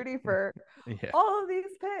Rudy for all of these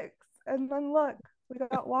picks, and then look, we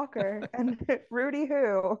got Walker and Rudy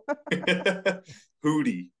who?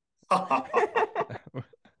 Hootie.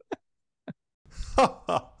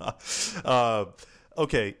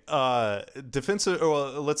 Okay. Defensive.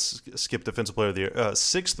 Well, let's skip defensive player of the year.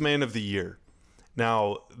 Sixth man of the year.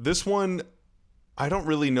 Now, this one, I don't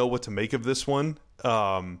really know what to make of this one.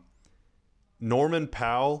 Norman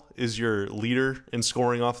Powell is your leader in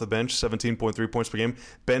scoring off the bench, 17.3 points per game.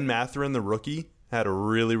 Ben Mathurin, the rookie, had a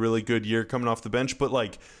really, really good year coming off the bench. But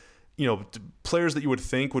players that you would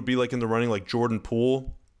think would be in the running, like Jordan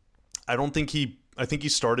Poole, I think he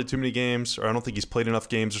started too many games, or I don't think he's played enough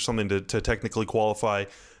games or something to technically qualify.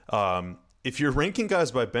 If you're ranking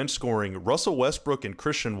guys by bench scoring, Russell Westbrook and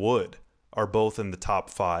Christian Wood are both in the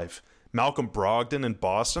top 5. Malcolm Brogdon in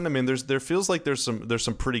Boston. I mean, there feels like there's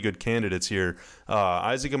some pretty good candidates here.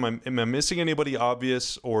 Isaac, am I missing anybody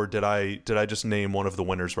obvious, or did I just name one of the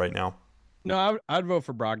winners right now? No, I'd vote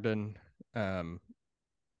for Brogdon.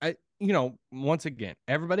 Once again,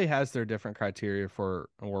 everybody has their different criteria for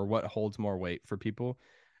or what holds more weight for people.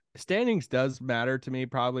 Standings does matter to me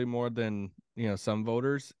probably more than some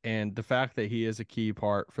voters, and the fact that he is a key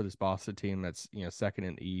part for this Boston team that's second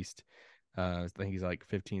in the East. I think he's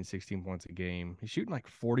 15, 16 points a game. He's shooting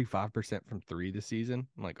 45% from 3 this season,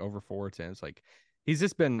 over 4 attempts. He's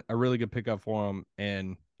just been a really good pickup for him,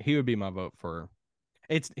 and he would be my vote for.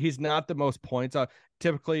 He's not the most points.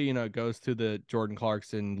 Typically, it goes to the Jordan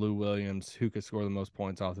Clarkson, Lou Williams, who could score the most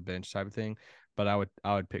points off the bench type of thing. But I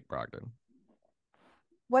would pick Brogdon.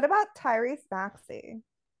 What about Tyrese Maxey?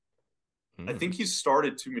 I think he's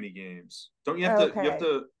started too many games. Don't you have to? You have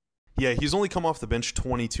to. Yeah, he's only come off the bench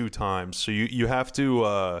 22 times. So you have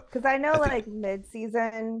to Because I know, I think- like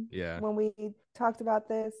mid-season, Yeah. when we talked about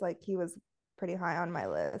this, like he was pretty high on my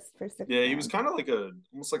list for sixth. Yeah, he man. was kind of like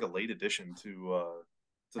almost like a late addition to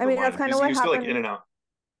I mean, that's lineup. kinda He what was like happened. in and out.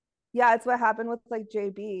 Yeah, it's what happened with like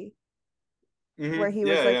JB, Mhm. where he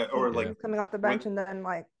was Yeah, like yeah, or he like was coming off the bench and then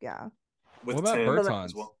like yeah. with What about 10 Bertans?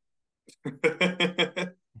 as well.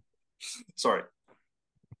 Sorry.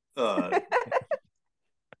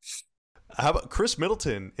 How about Chris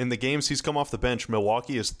Middleton in the games he's come off the bench?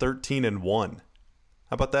 Milwaukee is 13-1.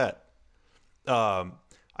 How about that?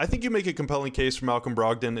 I think you make a compelling case for Malcolm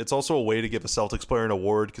Brogdon. It's also a way to give a Celtics player an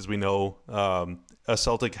award because we know a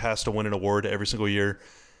Celtic has to win an award every single year.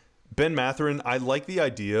 Ben Mathurin, I like the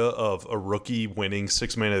idea of a rookie winning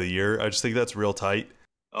Sixth Man of the Year. I just think that's real tight.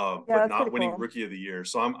 But that's not pretty winning cool. Rookie of the Year.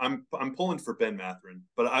 So I'm pulling for Ben Mathurin.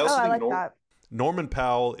 But I Oh, also I think like that. Norman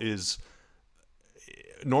Powell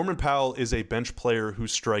is a bench player who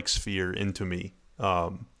strikes fear into me.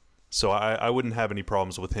 So I wouldn't have any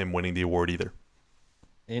problems with him winning the award either.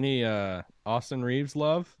 Any Austin Reeves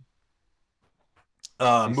love? He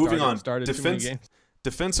Moving on. Started too many games.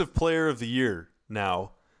 Defensive Player of the Year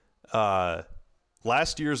now.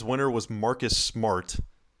 Last year's winner was Marcus Smart.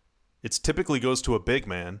 It typically goes to a big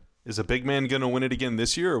man. Is a big man going to win it again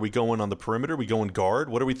this year? Are we going on the perimeter? Are we going guard?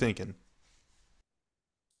 What are we thinking?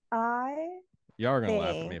 Y'all are gonna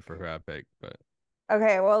laugh at me for who I picked, but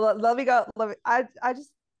Okay, well let me go. I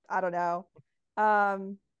don't know.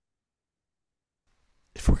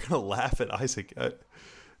 If we're going to laugh at Isaac,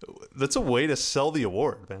 that's a way to sell the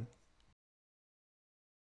award, man.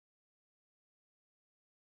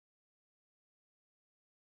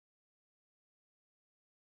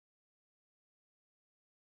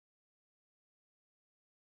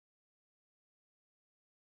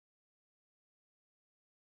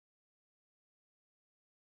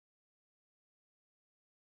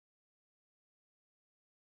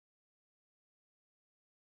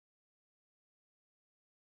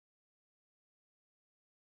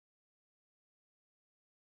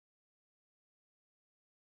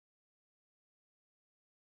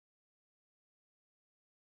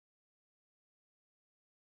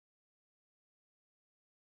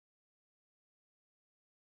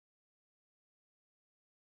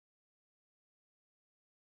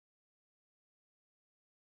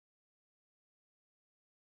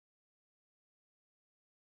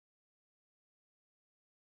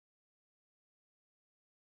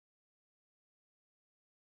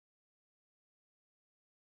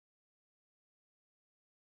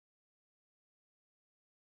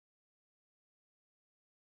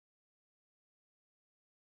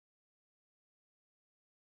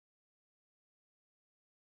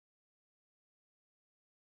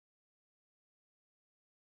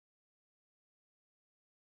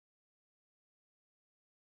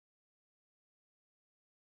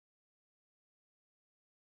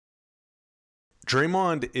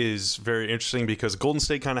 Draymond is very interesting because Golden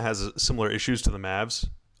State kind of has similar issues to the Mavs.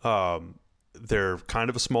 They're kind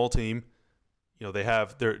of a small team. You know, they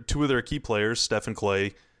have two of their key players, Steph and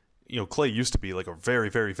Clay. You know, Clay used to be like a very,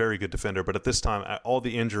 very, very good defender, but at this time, all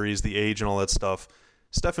the injuries, the age, and all that stuff,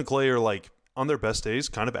 Steph and Clay are like on their best days,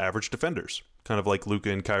 kind of average defenders, kind of like Luka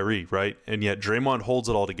and Kyrie, right? And yet Draymond holds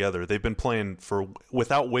it all together. They've been playing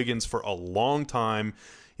without Wiggins for a long time.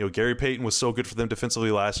 You know, Gary Payton was so good for them defensively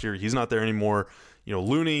last year. He's not there anymore. You know,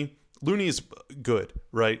 Looney is good,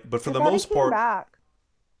 right? But for the most part, back.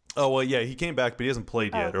 Oh well, yeah, he came back, but he hasn't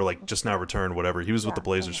played yet, or like just now returned, whatever. He was with the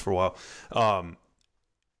Blazers for a while.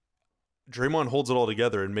 Draymond holds it all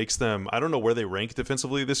together and makes them. I don't know where they rank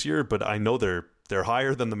defensively this year, but I know they're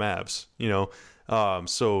higher than the Mavs. You know,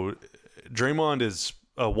 so Draymond is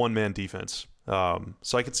a one-man defense.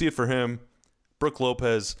 So I can see it for him. Brook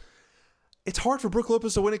Lopez. It's hard for Brook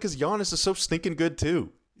Lopez to win it because Giannis is so stinking good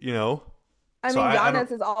too. You know. I So mean, I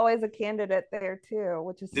Giannis is always a candidate there too,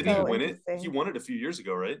 which is Didn't so he win it? interesting. He won it a few years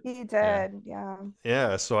ago, right? He did, yeah.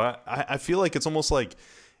 Yeah, so I feel like it's almost like,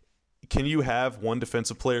 can you have one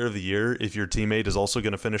defensive player of the year if your teammate is also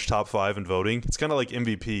going to finish top 5 in voting? It's kind of like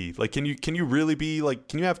MVP. Like, can you really be like,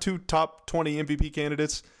 can you have 2 top 20 MVP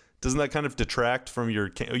candidates? Doesn't that kind of detract from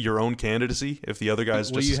your own candidacy if the other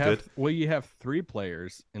guy's just as good? Well, you have 3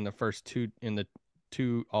 players in the first 2 in the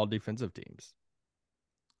 2 all defensive teams.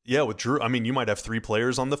 Yeah, with Drew, I mean, you might have 3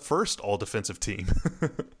 players on the first all-defensive team.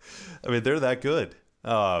 I mean, they're that good.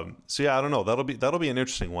 So yeah, I don't know. That'll be an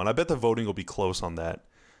interesting one. I bet the voting will be close on that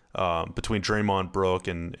between Draymond, Brook,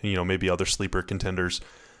 and you know maybe other sleeper contenders.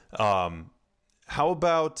 How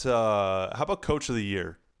about Coach of the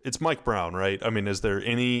Year? It's Mike Brown, right? I mean, is there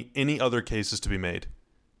any other cases to be made?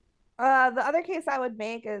 The other case I would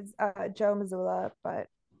make is Joe Mazzulla, but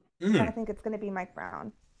I think it's going to be Mike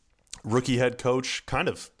Brown. Rookie head coach, kind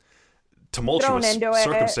of Thrown tumultuous into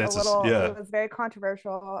circumstances. it a little. Yeah. It was very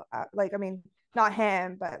controversial. Like, I mean, not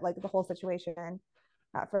him, but like the whole situation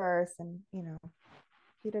at first, and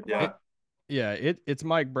he did well. It's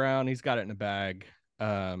Mike Brown. He's got it in the bag.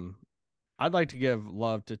 I'd like to give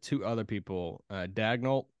love to two other people,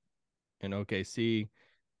 Dagnall and OKC.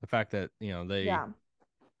 The fact that they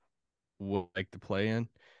will like to play in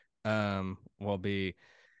will be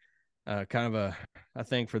kind of a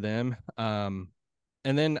thing for them.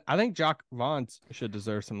 And then I think Jacques Vaughn should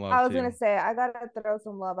deserve some love. I was gonna say I gotta throw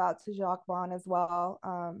some love out to Jacques Vaughn as well.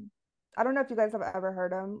 I don't know if you guys have ever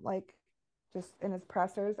heard him like just in his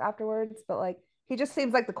pressers afterwards, but like he just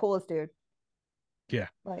seems like the coolest dude. Yeah,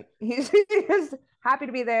 like he's just happy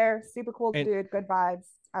to be there. Super cool dude, good vibes.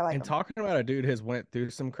 I like. And him. Talking about a dude has went through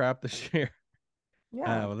some crap this year.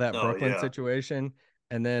 Yeah, with that Brooklyn situation.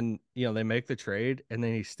 And then, they make the trade and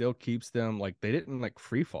then he still keeps them like they didn't like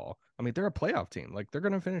free fall. I mean, they're a playoff team. Like they're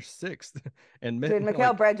going to finish 6th. And dude,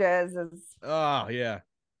 Mikal Bridges is. Oh, yeah.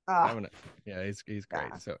 Yeah, he's great.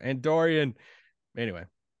 Yeah. So, and Dorian. Anyway,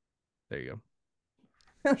 there you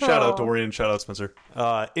go. Shout out Dorian. Shout out Spencer.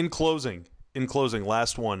 In closing,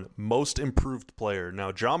 last one, most improved player.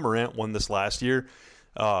 Now, Ja Morant won this last year.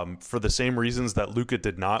 For the same reasons that Luka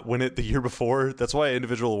did not win it the year before. That's why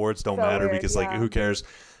individual awards don't matter weird, because like who cares?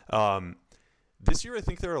 This year I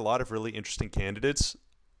think there are a lot of really interesting candidates.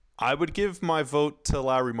 I would give my vote to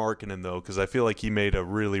Lauri Markkanen though, because I feel like he made a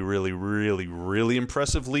really, really, really, really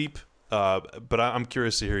impressive leap. But I'm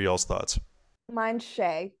curious to hear y'all's thoughts. Mine's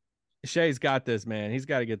Shai. Shai's got this, man. He's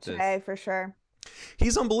got to get this. Shai for sure.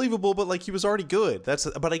 He's unbelievable, but like he was already good.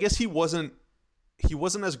 But I guess he wasn't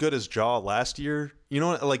as good as Ja last year.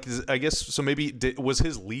 Like I guess so. Maybe was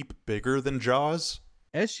his leap bigger than Ja's?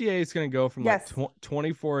 SGA is going to go from like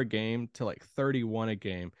 24 a game to like 31 a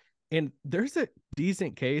game, and there's a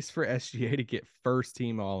decent case for SGA to get first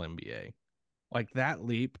team All NBA. Like that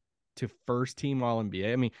leap to first team All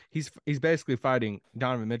NBA. I mean, he's basically fighting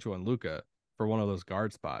Donovan Mitchell and Luka for one of those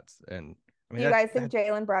guard spots. And I mean, do you guys think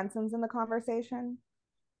Jalen Brunson's in the conversation?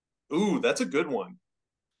 Ooh, that's a good one.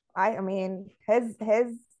 I mean, his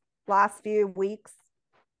last few weeks.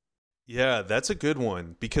 Yeah, that's a good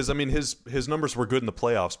one because I mean his numbers were good in the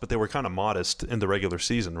playoffs, but they were kind of modest in the regular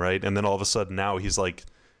season, right? And then all of a sudden now he's like,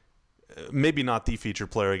 maybe not the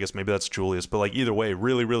featured player. I guess maybe that's Julius, but like either way,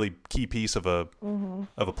 really, really key piece of a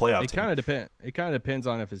playoff. It kind of depends. It kind of depends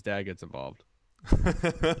on if his dad gets involved.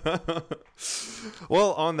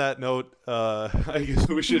 Well, on that note, I guess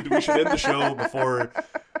we should end the show before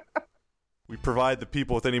we provide the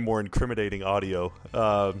people with any more incriminating audio.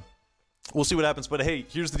 We'll see what happens. But hey,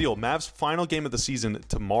 here's the deal. Mavs' final game of the season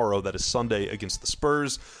tomorrow. That is Sunday against the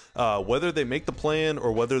Spurs. Whether they make the play-in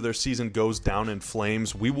or whether their season goes down in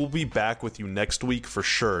flames, we will be back with you next week for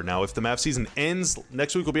sure. Now, if the Mavs season ends,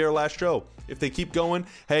 next week will be our last show. If they keep going,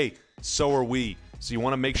 hey, so are we. So you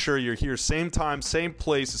want to make sure you're here same time, same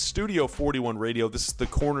place, Studio 41 Radio. This is the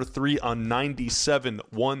Corner 3 on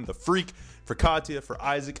 97.1 The Freak. For Katya, for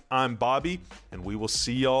Isaac, I'm Bobby, and we will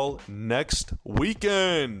see y'all next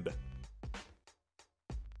weekend.